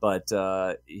 but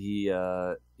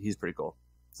he's pretty cool.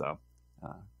 So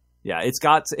it's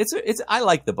I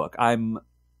like the book. I've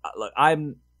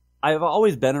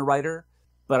always been a writer,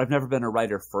 but I've never been a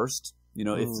writer first.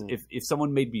 If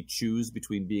someone made me choose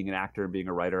between being an actor and being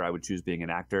a writer, I would choose being an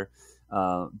actor.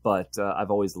 But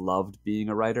I've always loved being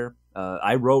a writer.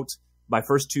 I wrote my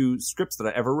first 2 scripts that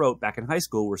I ever wrote back in high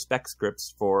school were spec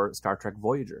scripts for Star Trek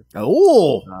Voyager.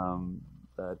 Oh,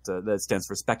 that stands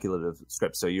for speculative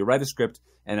scripts. So you write a script,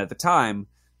 and at the time,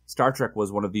 Star Trek was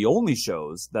one of the only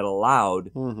shows that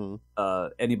allowed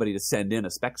anybody to send in a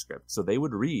spec script. So they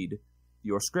would read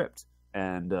your script,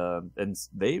 and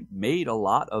they made a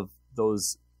lot of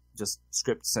those just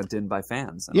scripts sent in by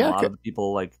fans. And a lot of the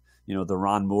people like the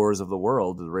Ron Moores of the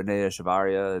world, the Renee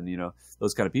Echevarria, and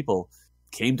those kind of people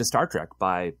came to Star Trek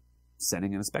by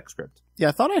sending in a spec script. Yeah,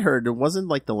 I thought I heard it wasn't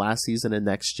like the last season of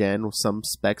Next Gen some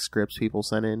spec scripts people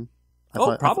sent in.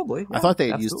 Probably. I thought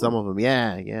they had used some of them.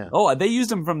 Yeah. Oh, they used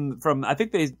them from. I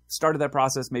think they started that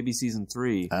process maybe season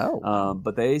 3. Oh,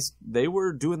 but they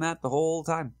were doing that the whole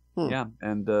time. Yeah,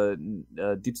 and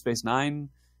Deep Space Nine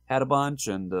had a bunch,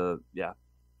 and yeah.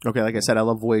 Okay, like I said, I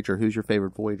love Voyager. Who's your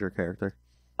favorite Voyager character?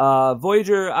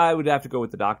 Voyager, I would have to go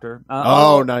with the Doctor.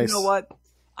 Nice. You know what?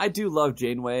 I do love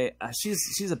Janeway.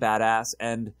 She's a badass,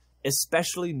 and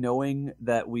especially knowing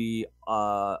that we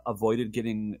avoided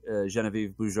getting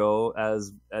Genevieve Bujold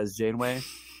as Janeway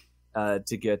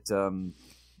to get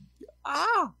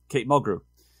Kate Mulgrew.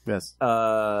 Yes.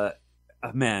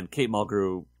 Man, Kate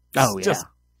Mulgrew. Just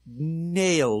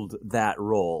nailed that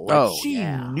role. She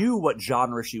knew what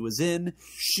genre she was in.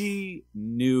 She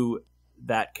knew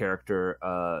that character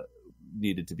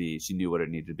needed to be. She knew what it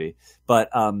needed to be.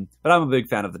 But I'm a big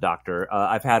fan of the Doctor.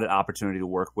 I've had an opportunity to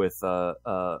work with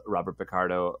Robert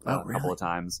Picardo a couple of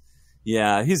times.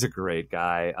 Yeah, he's a great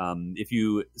guy. If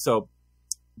you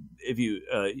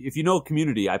know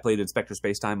Community, I played Inspector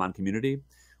Spacetime on Community.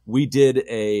 We did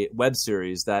a web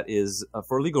series that is,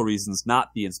 for legal reasons, not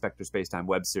the Inspector Spacetime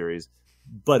web series.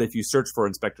 But if you search for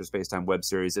Inspector Spacetime web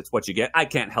series, it's what you get. I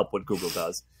can't help what Google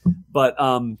does. But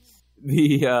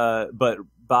but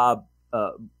Bob,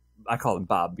 I call him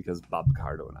Bob because Bob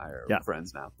Picardo and I are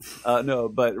friends now. No,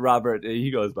 but Robert,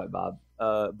 he goes by Bob.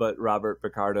 But Robert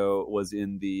Picardo was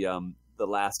in the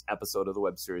last episode of the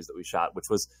web series that we shot, which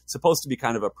was supposed to be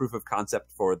kind of a proof of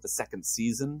concept for the second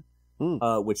season.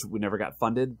 Which we never got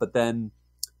funded, but then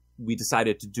we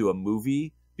decided to do a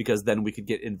movie because then we could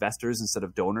get investors instead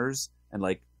of donors and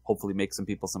hopefully make some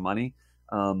people some money.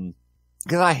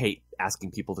 Because I hate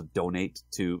asking people to donate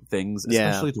to things,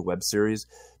 especially to web series,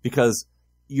 because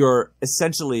you're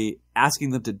essentially asking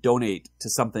them to donate to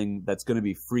something that's going to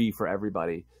be free for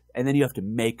everybody, and then you have to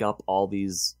make up all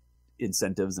these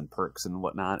incentives and perks and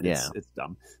whatnot. It's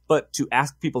dumb. But to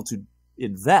ask people to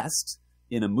invest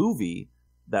in a movie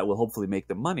that will hopefully make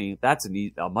them money, that's a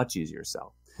much easier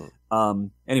sell.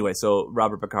 Anyway, so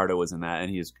Robert Picardo was in that, and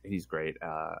he's great.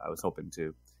 I was hoping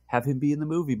to have him be in the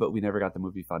movie, but we never got the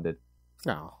movie funded.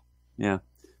 Oh. Yeah.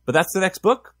 But that's the next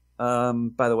book,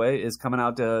 by the way, is coming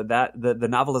out. The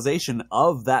novelization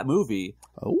of that movie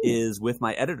is with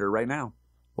my editor right now.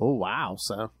 Oh, wow.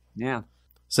 So, yeah.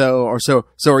 So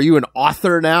are you an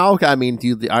author now? I mean,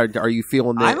 are you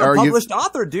feeling that? I'm a published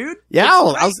author, dude. Yeah,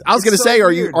 I was going to say,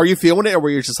 are you feeling it, or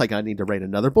were you just like, I need to write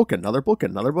another book?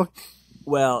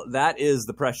 Well, that is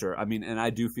the pressure. I mean, and I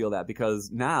do feel that because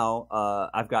now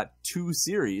I've got 2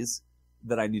 series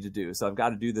that I need to do. So I've got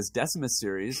to do this Decimus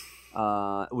series,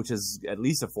 which is at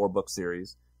least a 4-book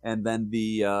series, and then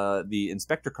the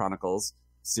Inspector Chronicles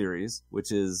series,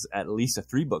 which is at least a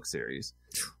 3-book series.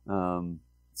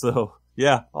 So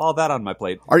yeah, all that on my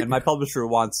plate. And my publisher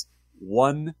wants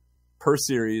 1 per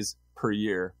series per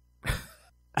year.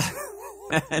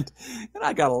 and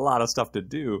I got a lot of stuff to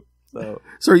do. So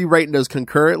are you writing those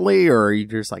concurrently, or are you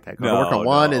just like I gotta work on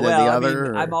one and then the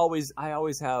other? I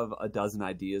always have a dozen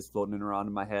ideas floating around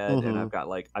in my head, and I've got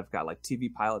like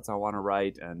TV pilots I want to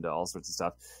write and all sorts of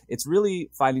stuff. It's really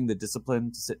finding the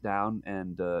discipline to sit down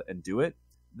and do it.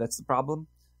 That's the problem,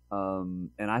 and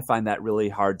I find that really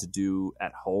hard to do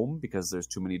at home because there's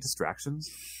too many distractions.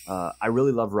 I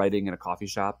really love writing in a coffee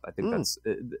shop. I think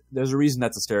there's a reason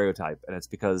that's a stereotype, and it's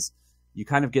because you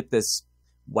kind of get this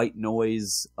white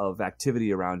noise of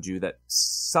activity around you that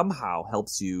somehow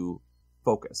helps you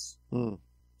focus.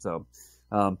 So,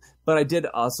 but I did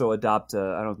also adopt.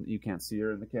 You can't see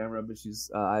her in the camera, but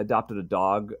I adopted a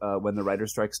dog when the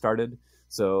writer's strike started.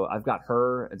 So I've got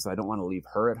her, and so I don't want to leave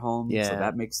her at home. Yeah. So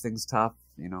that makes things tough,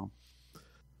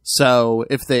 So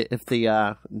if the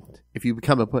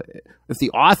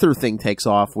author thing takes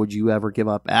off, would you ever give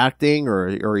up acting, or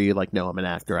are you like, no, I'm an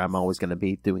actor, I'm always going to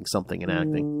be doing something in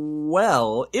acting?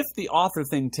 Well, if the author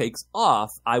thing takes off,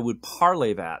 I would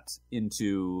parlay that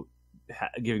into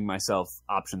giving myself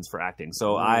options for acting.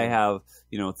 So I have,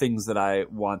 things that I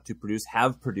want to produce,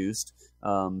 have produced,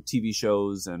 TV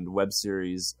shows and web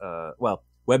series,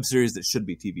 web series that should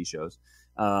be TV shows.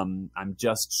 I'm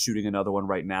just shooting another one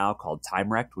right now called Time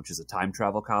Wrecked, which is a time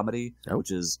travel comedy,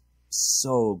 which is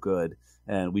so good.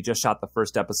 And we just shot the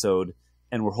first episode,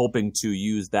 and we're hoping to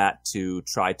use that to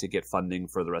try to get funding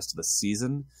for the rest of the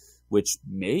season, which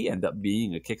may end up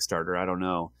being a Kickstarter. I don't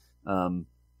know.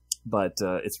 But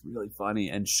it's really funny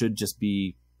and should just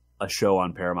be a show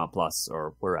on Paramount Plus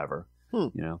or wherever,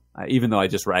 even though I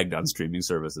just ragged on streaming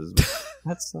services.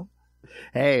 That's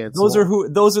Hey, those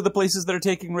are the places that are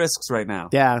taking risks right now.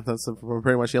 Yeah, that's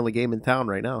pretty much the only game in town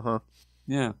right now, huh?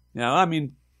 Yeah. I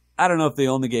mean, I don't know if the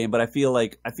only game, but I feel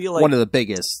like one of the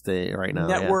biggest right now.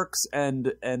 Networks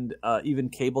and even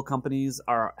cable companies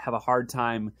have a hard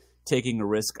time taking a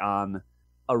risk on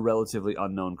a relatively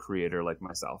unknown creator like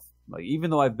myself. Like, even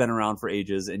though I've been around for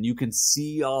ages, and you can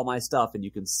see all my stuff, and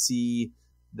you can see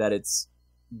that it's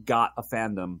got a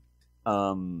fandom,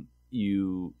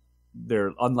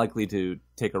 they're unlikely to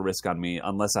take a risk on me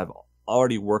unless I've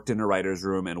already worked in a writer's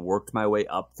room and worked my way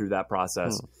up through that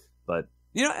process. But,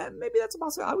 maybe that's a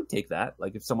possibility. I would take that.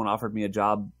 Like, if someone offered me a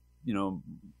job,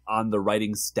 on the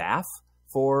writing staff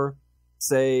for,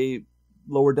 say,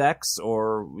 Lower Decks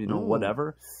or,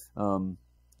 whatever,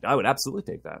 I would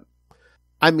absolutely take that.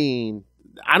 I mean,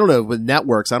 I don't know, with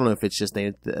networks, I don't know if it's just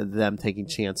them taking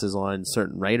chances on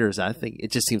certain writers. I think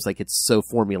it just seems like it's so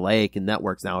formulaic in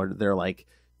networks now. They're like,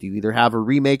 do you either have a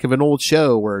remake of an old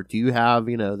show, or do you have,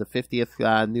 the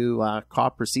 50th new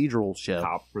cop procedural show?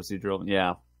 Cop procedural,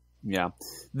 yeah.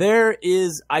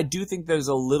 I do think there's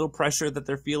a little pressure that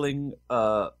they're feeling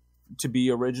to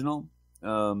be original.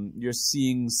 You're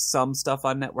seeing some stuff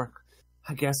on network.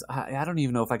 I guess, I don't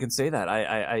even know if I can say that.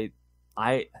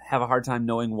 I have a hard time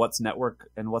knowing what's network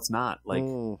and what's not. Like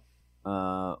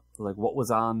what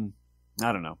was on,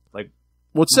 I don't know. Like,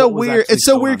 well, it's so weird. It's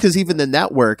so weird because even the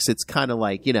networks, it's kind of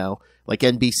like, like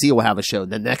NBC will have a show,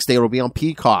 and the next day it'll be on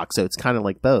Peacock. So it's kind of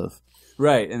like both.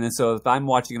 Right. And then so if I'm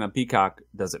watching it on Peacock,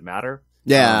 does it matter?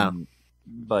 Yeah.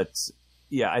 But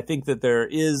yeah, I think that there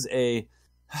is a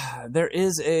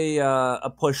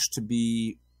push to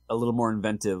be a little more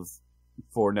inventive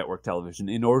for network television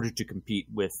in order to compete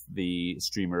with the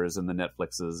streamers and the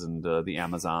Netflixes and the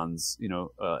Amazons,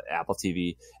 Apple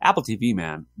TV. Apple TV,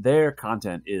 man, their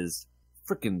content is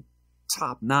freaking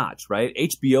top notch, right?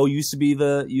 HBO used to be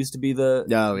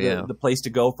the place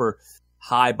to go for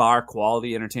high bar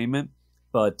quality entertainment,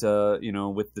 but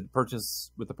with the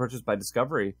purchase by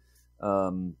Discovery, I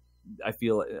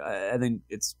think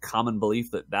it's common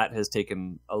belief that has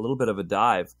taken a little bit of a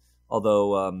dive,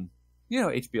 although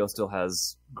HBO still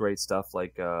has great stuff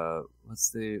like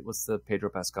what's the Pedro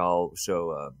Pascal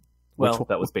show?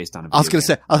 That was based on. I was going to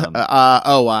say.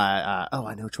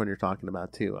 I know which one you're talking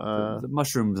about too. The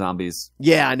mushroom zombies.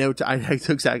 Yeah, I know. I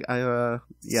took yeah.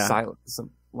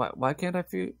 Why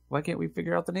can't we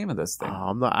figure out the name of this thing? Oh,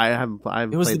 I'm not. I haven't.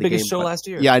 It was the biggest show last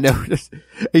year. Yeah, I know.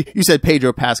 You said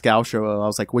Pedro Pascal show. I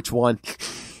was like, which one?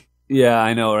 Yeah,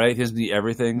 I know, right? Isn't he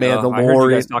everything? Mandalorian. I heard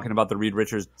you guys talking about the Reed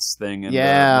Richards thing. And,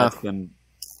 that's been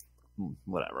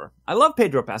whatever. I love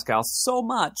Pedro Pascal so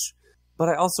much, but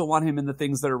I also want him in the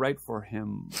things that are right for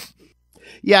him.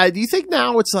 Yeah, do you think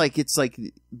now it's like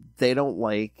they don't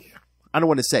like? I don't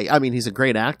want to say, I mean, he's a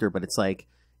great actor, but it's like,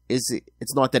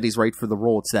 it's not that he's right for the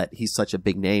role. It's that he's such a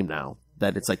big name now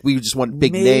that it's like, we just want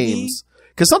big names.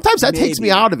 Because sometimes that takes me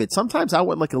out of it. Sometimes I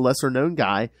want like a lesser known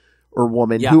guy or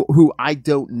woman who I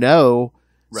don't know.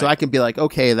 Right. So I can be like,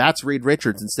 okay, that's Reed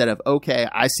Richards instead of, okay,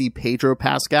 I see Pedro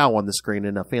Pascal on the screen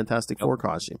in a Fantastic Four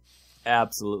costume.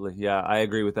 Absolutely. Yeah, I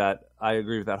agree with that. I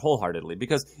agree with that wholeheartedly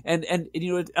because, and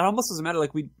you know, it almost doesn't matter.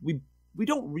 Like we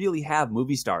don't really have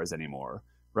movie stars anymore,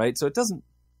 right? So it doesn't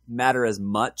matter as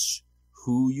much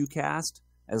who you cast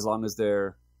as long as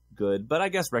they're good. But I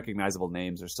guess recognizable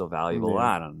names are still valuable. Yeah.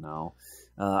 I don't know.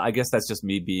 I guess that's just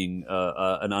me being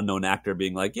an unknown actor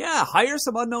being like, yeah, hire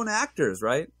some unknown actors,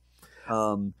 right?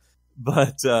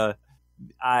 But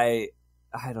I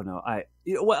don't know.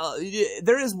 Well,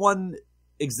 there is one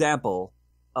example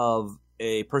of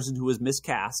a person who was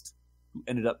miscast who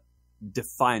ended up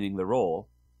defining the role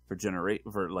for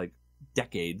like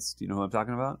decades. Do you know who I'm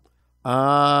talking about?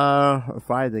 If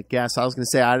I had to guess, I was going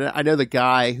to say I know the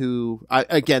guy who.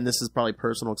 Again, this is probably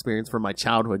personal experience from my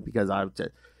childhood because I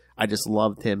just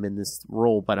loved him in this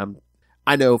role. But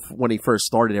I know when he first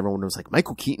started, everyone was like,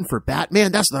 Michael Keaton for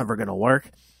Batman? That's never going to work.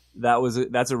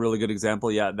 That's a really good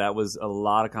example. Yeah, that was a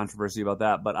lot of controversy about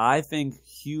that. But I think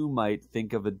Hugh might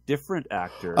think of a different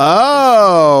actor.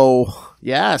 Oh,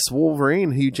 yes,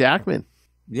 Wolverine, Hugh Jackman.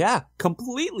 Yeah,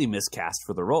 completely miscast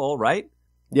for the role, right?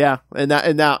 Yeah, and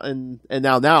now everyone's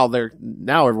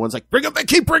like, bring him back,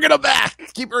 keep bringing him back,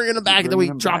 and then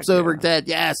he drops over dead.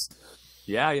 Yes.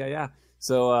 Yeah.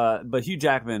 So, but Hugh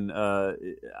Jackman,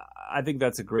 I think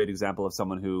that's a great example of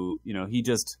someone who, you know, he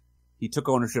took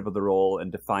ownership of the role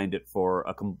and defined it for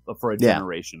a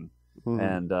generation. Mm-hmm.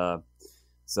 And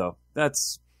so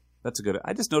that's a good.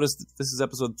 I just noticed this is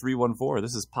episode 314.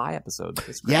 This is Pi episode.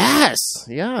 Yes.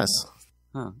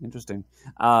 Huh, interesting.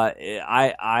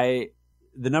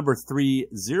 The number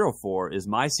 304 is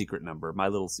my secret number, my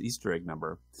little Easter egg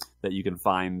number that you can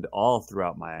find all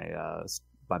throughout my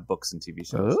books and TV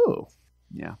shows. Oh,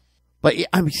 yeah. But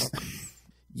I mean.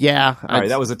 Yeah. All right,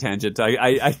 that was a tangent. No.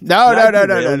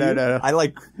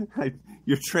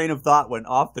 Your train of thought went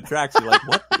off the tracks. You're like,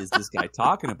 what is this guy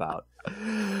talking about?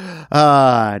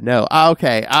 No.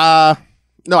 Okay.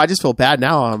 No, I just feel bad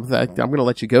now. I'm going to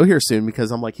let you go here soon because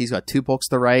I'm like, he's got 2 books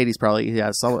to write. He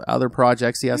has some other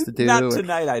projects he has to do. Not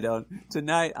tonight, I don't.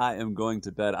 Tonight, I am going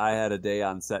to bed. I had a day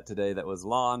on set today that was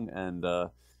long, and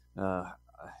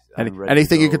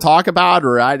anything you could talk about,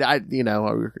 or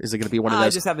or is it going to be one of those? I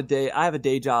just have a day. I have a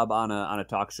day job on a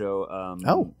talk show.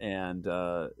 And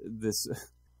this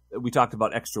we talked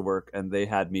about extra work, and they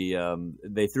had me.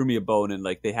 They threw me a bone, and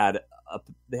like they had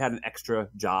an extra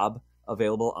job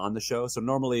available on the show. So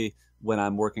normally when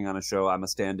I'm working on a show, I'm a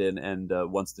stand-in, and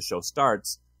once the show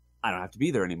starts, I don't have to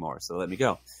be there anymore. So let me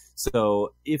go.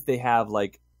 So if they have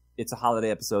like, it's a holiday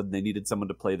episode and they needed someone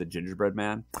to play the gingerbread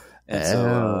man. And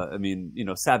so, I mean, you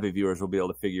know, savvy viewers will be able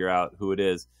to figure out who it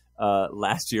is.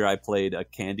 Last year I played a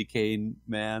candy cane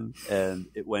man, and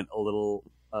it went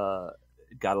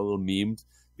it got a little memed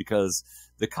because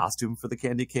the costume for the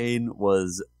candy cane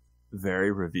was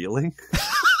very revealing.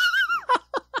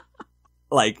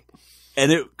 Like, and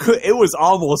it was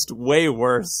almost way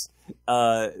worse.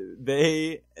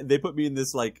 They put me in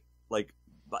this like,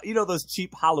 you know, those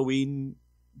cheap Halloween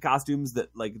costumes that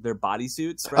like they're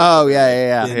bodysuits, right? Oh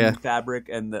yeah. Fabric,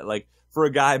 and that, like, for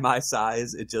a guy my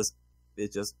size, it just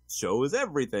shows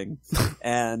everything.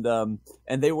 And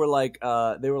they were like,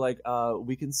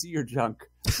 we can see your junk,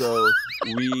 so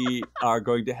we are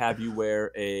going to have you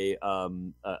wear a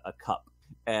cup.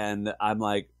 And I'm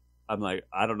like, I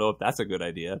don't know if that's a good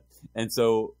idea. And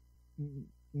so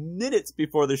minutes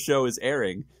before the show is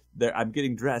airing, I'm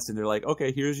getting dressed, and they're like,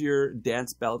 okay, here's your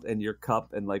dance belt and your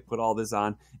cup, and like put all this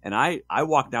on. And I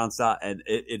walk down, and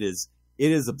it is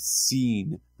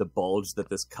obscene, the bulge that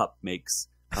this cup makes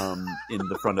in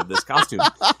the front of this costume.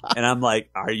 And I'm like,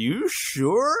 are you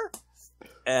sure?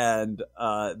 And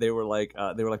they were like,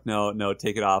 no,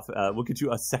 take it off. We'll get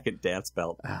you a second dance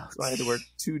belt. Oh, so I had to wear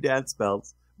 2 dance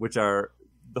belts, which are,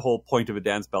 the whole point of a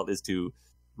dance belt is to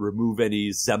remove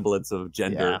any semblance of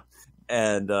gender.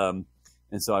 Yeah.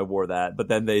 And so I wore that. But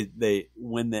then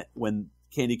when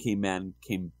Candy Cane Man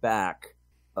came back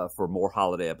for more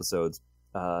holiday episodes,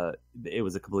 it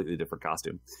was a completely different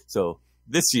costume. So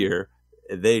this year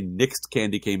they nixed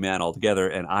Candy Cane Man altogether,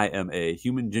 and I am a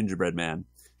human gingerbread man,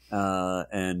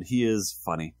 and he is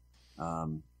funny,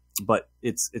 but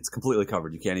it's completely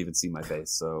covered. You can't even see my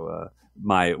face. So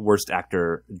my worst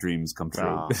actor dreams come true.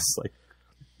 Oh. It's like,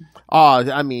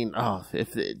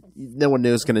 no one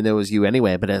knows going to know is you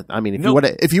anyway. But I mean,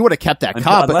 if you would have kept that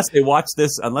cup, unless they watch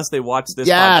this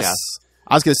yes. podcast,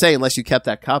 I was going to say, unless you kept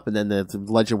that cup and then the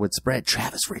legend would spread,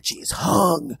 Travis Richey is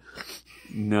hung.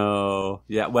 No.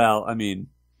 Yeah, well, I mean,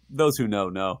 those who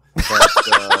know.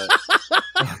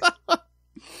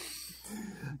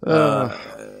 But,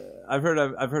 I've heard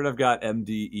I've got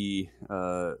MDE,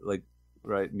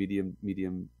 right, medium.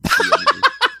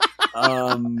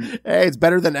 Hey, it's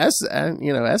better than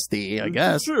SD, I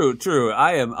guess. True.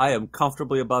 I am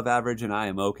comfortably above average, and I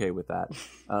am okay with that.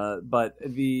 But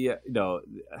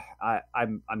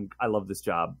I love this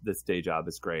job. This day job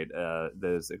is great.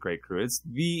 There's a great crew. It's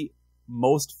the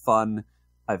most fun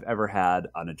I've ever had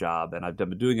on a job, and I've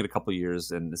been doing it a couple of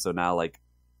years, and so now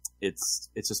it's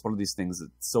just one of these things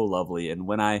that's so lovely. And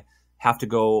when I have to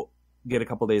go get a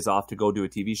couple of days off to go do a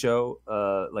TV show,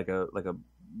 like a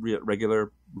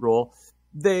regular role,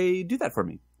 they do that for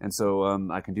me, and so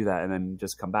I can do that and then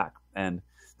just come back. And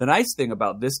the nice thing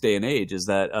about this day and age is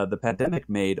that the pandemic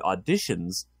made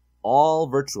auditions all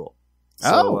virtual.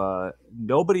 So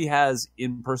nobody has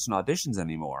in-person auditions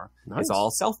anymore. Nice. It's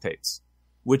all self-tapes,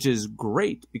 which is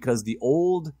great, because the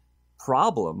old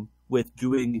problem with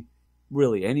doing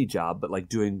really any job, but like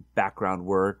doing background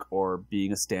work or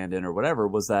being a stand-in or whatever,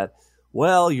 was that,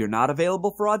 well, you're not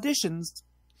available for auditions,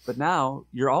 but now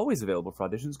you're always available for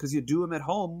auditions because you do them at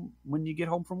home when you get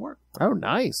home from work. Oh,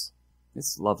 nice.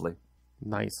 It's lovely.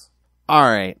 Nice. All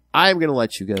right. I'm going to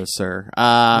let you go, sir.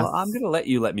 Well, I'm going to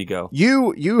let me go.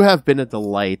 You have been a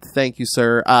delight. Thank you,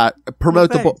 sir.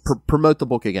 Promote the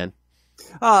book again.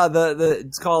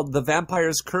 It's called The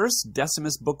Vampire's Curse,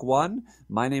 Decimus Book 1.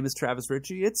 My name is Travis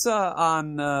Richey. It's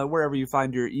on wherever you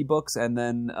find your ebooks, and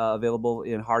then available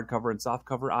in hardcover and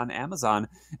softcover on Amazon,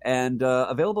 and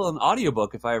available in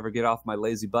audiobook if I ever get off my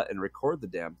lazy butt and record the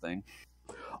damn thing.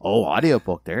 Oh,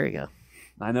 audiobook. There you go.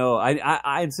 I know.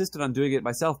 I insisted on doing it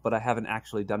myself, but I haven't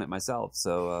actually done it myself.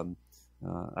 So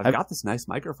I've got this nice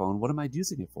microphone. What am I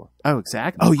using it for? Oh,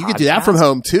 exactly. Oh, you can do that from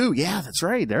home too. Yeah, that's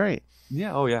right. All right.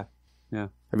 Yeah. Oh, yeah. Yeah.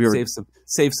 Have you ever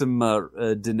save some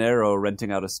dinero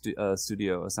renting out a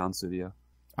sound studio?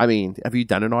 I mean, have you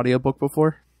done an audiobook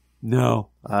before? No.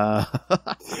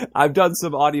 I've done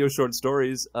some audio short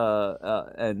stories,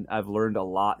 and I've learned a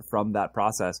lot from that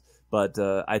process. But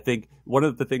I think one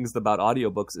of the things about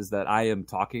audiobooks is that I am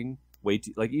talking way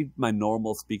too, like, even my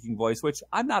normal speaking voice, which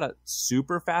I'm not a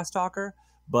super fast talker,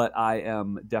 but I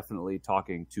am definitely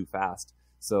talking too fast.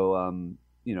 So,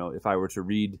 if I were to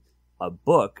read a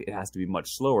book, it has to be much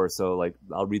slower. So, like,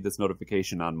 I'll read this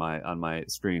notification on my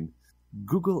screen.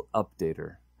 Google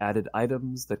Updater added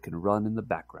items that can run in the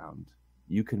background.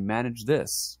 You can manage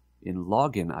this in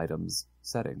login items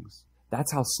settings.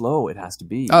 That's how slow it has to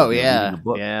be. Oh, yeah.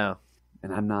 Yeah.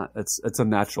 And I'm not, it's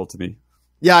unnatural to me.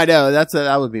 Yeah, I know.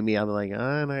 That would be me. I'm like,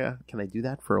 can I do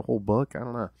that for a whole book? I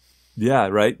don't know. Yeah,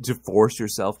 right. To force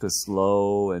yourself to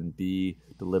slow and be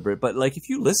deliberate. But like, if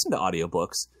you listen to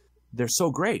audiobooks, they're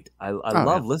so great. I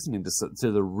love listening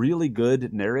to the really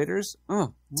good narrators.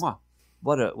 What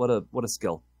a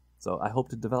skill. So I hope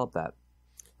to develop that.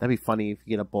 That'd be funny if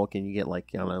you get a book and you get like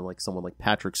someone like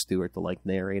Patrick Stewart to like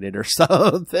narrate it or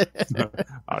something.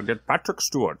 I'll get Patrick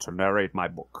Stewart to narrate my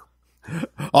book.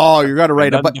 Oh, you got to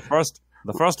write the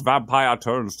first vampire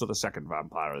turns to the second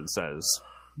vampire and says,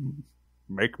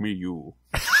 "Make me you."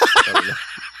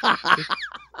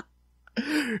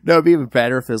 No, it'd be even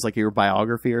better if it was like your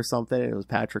biography or something. It was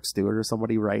Patrick Stewart or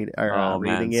somebody reading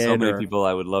it. So many people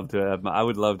I would love to have. I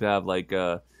would love to have like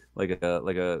a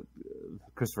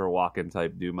Christopher Walken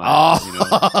type do my.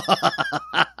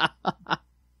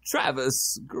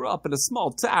 Travis grew up in a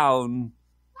small town.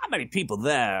 Not many people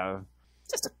there.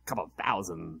 Just a couple of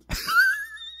thousand.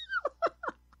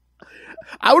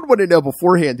 I would want to know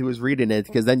beforehand who was reading it,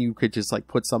 because then you could just like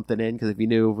put something in. Because if you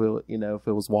knew, if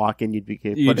it was Walken, you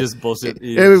just bullshit.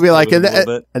 It would be like, and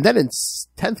then in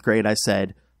 10th grade, I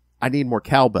said, I need more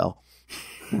cowbell.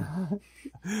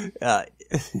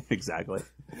 Exactly.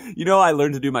 I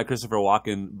learned to do my Christopher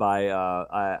Walken by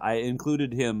I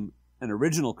included him, an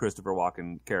original Christopher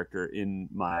Walken character, in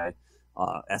my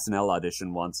SNL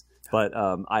audition once, but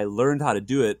I learned how to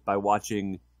do it by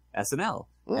watching SNL,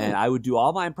 and I would do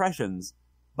all my impressions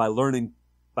by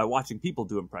watching people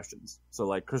do impressions. So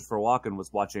like Christopher Walken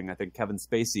was watching, I think, Kevin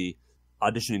Spacey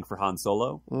auditioning for Han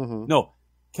Solo. Mm-hmm. No,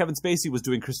 Kevin Spacey was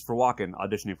doing Christopher Walken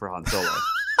auditioning for Han Solo.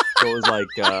 So it was like,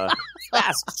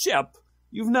 fast ship.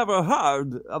 You've never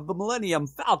heard of the Millennium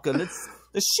Falcon. It's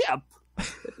the ship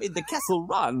that made the Kessel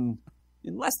Run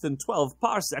in less than 12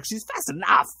 parsecs. She's fast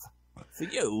enough for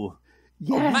you.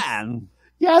 Yes. Oh, man.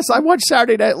 Yes, I watch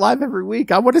Saturday Night Live every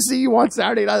week. I want to see you on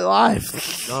Saturday Night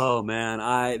Live. Oh, man.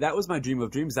 That was my dream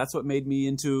of dreams. That's what made me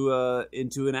into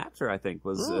an actor, I think,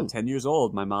 was 10 years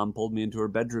old. My mom pulled me into her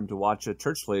bedroom to watch a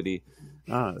church lady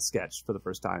sketch for the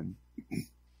first time.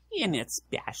 And it's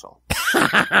special.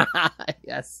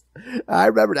 Yes. I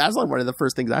remember that's like one of the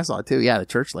first things I saw too. Yeah, the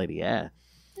church lady, yeah.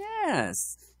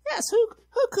 Yes. Yes, who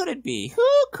could it be?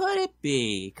 Who could it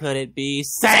be? Could it be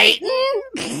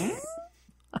Satan?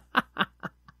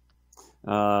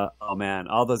 Oh man,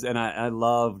 all those, and I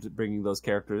loved bringing those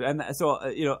characters. And so,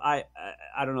 I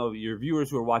don't know, your viewers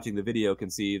who are watching the video can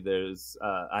see there's,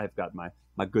 I've got my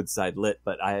good side lit,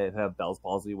 but I have Bell's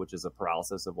palsy, which is a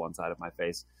paralysis of one side of my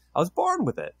face. I was born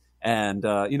with it. And,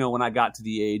 when I got to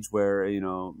the age where,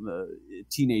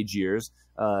 teenage years,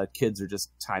 kids are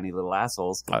just tiny little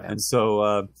assholes. Oh, yeah. And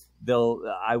so,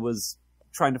 I was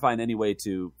trying to find any way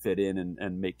to fit in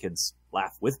and make kids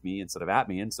laugh with me instead of at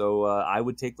me. And so, I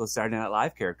would take those Saturday Night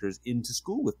Live characters into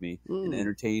school with me and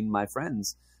entertain my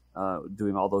friends,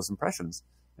 doing all those impressions.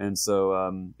 And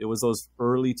so, it was those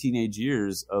early teenage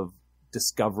years of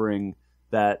discovering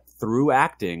that through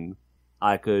acting,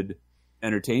 I could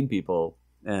entertain people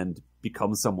and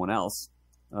become someone else.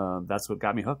 That's what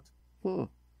got me hooked.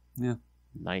 Yeah.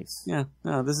 Nice. Yeah.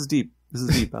 No, this is deep.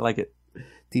 I like it.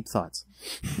 Deep thoughts.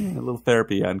 Yeah, a little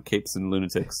therapy on Capes and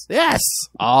Lunatics. Yes.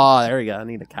 Oh, there we go. I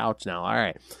need a couch now. All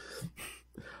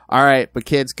right. But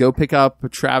kids, go pick up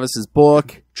Travis's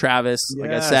book. Travis,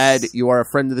 like I said, you are a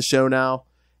friend of the show now.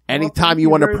 Anytime you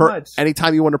want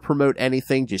to promote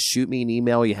anything, just shoot me an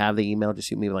email. You have the email. Just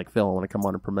shoot me like, Phil, I want to come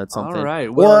on and promote something. All right.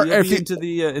 Well, you'll be into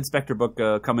the Inspector book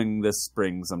coming this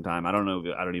spring sometime. I don't know.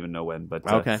 I don't even know when. But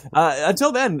okay.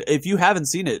 Until then, if you haven't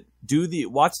seen it,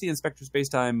 watch the Inspector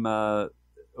Spacetime.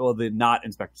 The not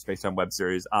Inspector Spacetime web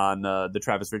series on the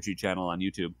Travis Richey channel on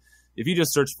YouTube. If you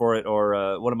just search for it,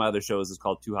 or one of my other shows is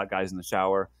called Two Hot Guys in the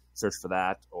Shower. Search for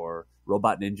that, or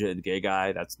Robot Ninja and Gay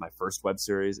Guy. That's my first web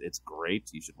series. It's great.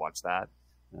 You should watch that.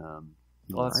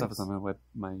 All that stuff is on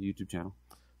my YouTube channel.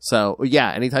 So,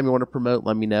 yeah, anytime you want to promote,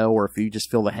 let me know. Or if you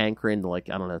just feel the hankering to, like,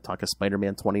 I don't know, talk a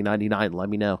Spider-Man 2099, let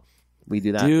me know. We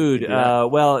do that. Dude,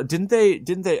 well, didn't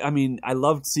they, I mean, I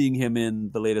loved seeing him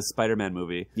in the latest Spider-Man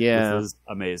movie. Yeah. Which was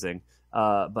amazing.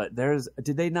 But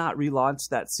did they not relaunch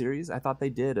that series? I thought they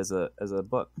did as a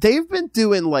book. They've been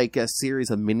doing like a series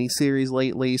of mini-series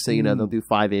lately. So, they'll do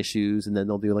 5 issues and then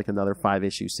they'll do like another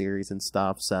 5-issue series and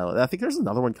stuff. So I think there's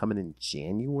another one coming in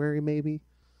January, maybe.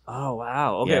 Oh,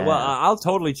 wow. Okay. Yeah. Well, I'll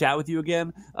totally chat with you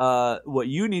again. What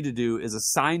you need to do is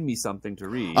assign me something to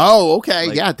read. Oh, okay.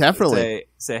 Like, yeah, definitely.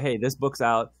 Say, hey, this book's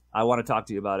out. I want to talk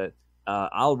to you about it.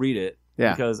 I'll read it.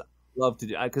 Yeah. Because love to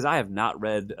do, because I have not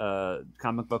read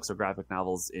comic books or graphic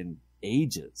novels in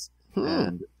ages.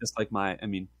 And just like my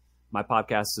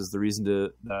podcast is the reason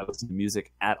to listen to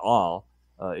music at all.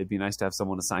 It'd be nice to have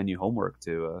someone assign you homework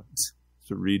to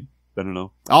read. I don't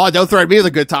know. Oh, don't throw me the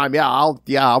good time. Yeah, I'll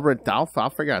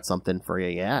figure out something for you.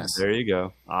 Yes. There you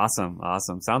go. Awesome.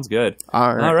 Sounds good.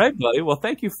 All right, buddy. Well,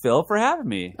 thank you, Phil, for having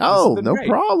me. Oh, no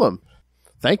problem.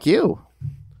 Thank you.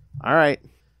 All right.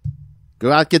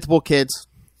 Go out, get the book, kids.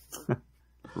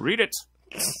 Read it.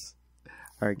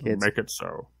 All right, kids. Make it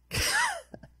so.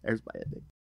 There's my ending.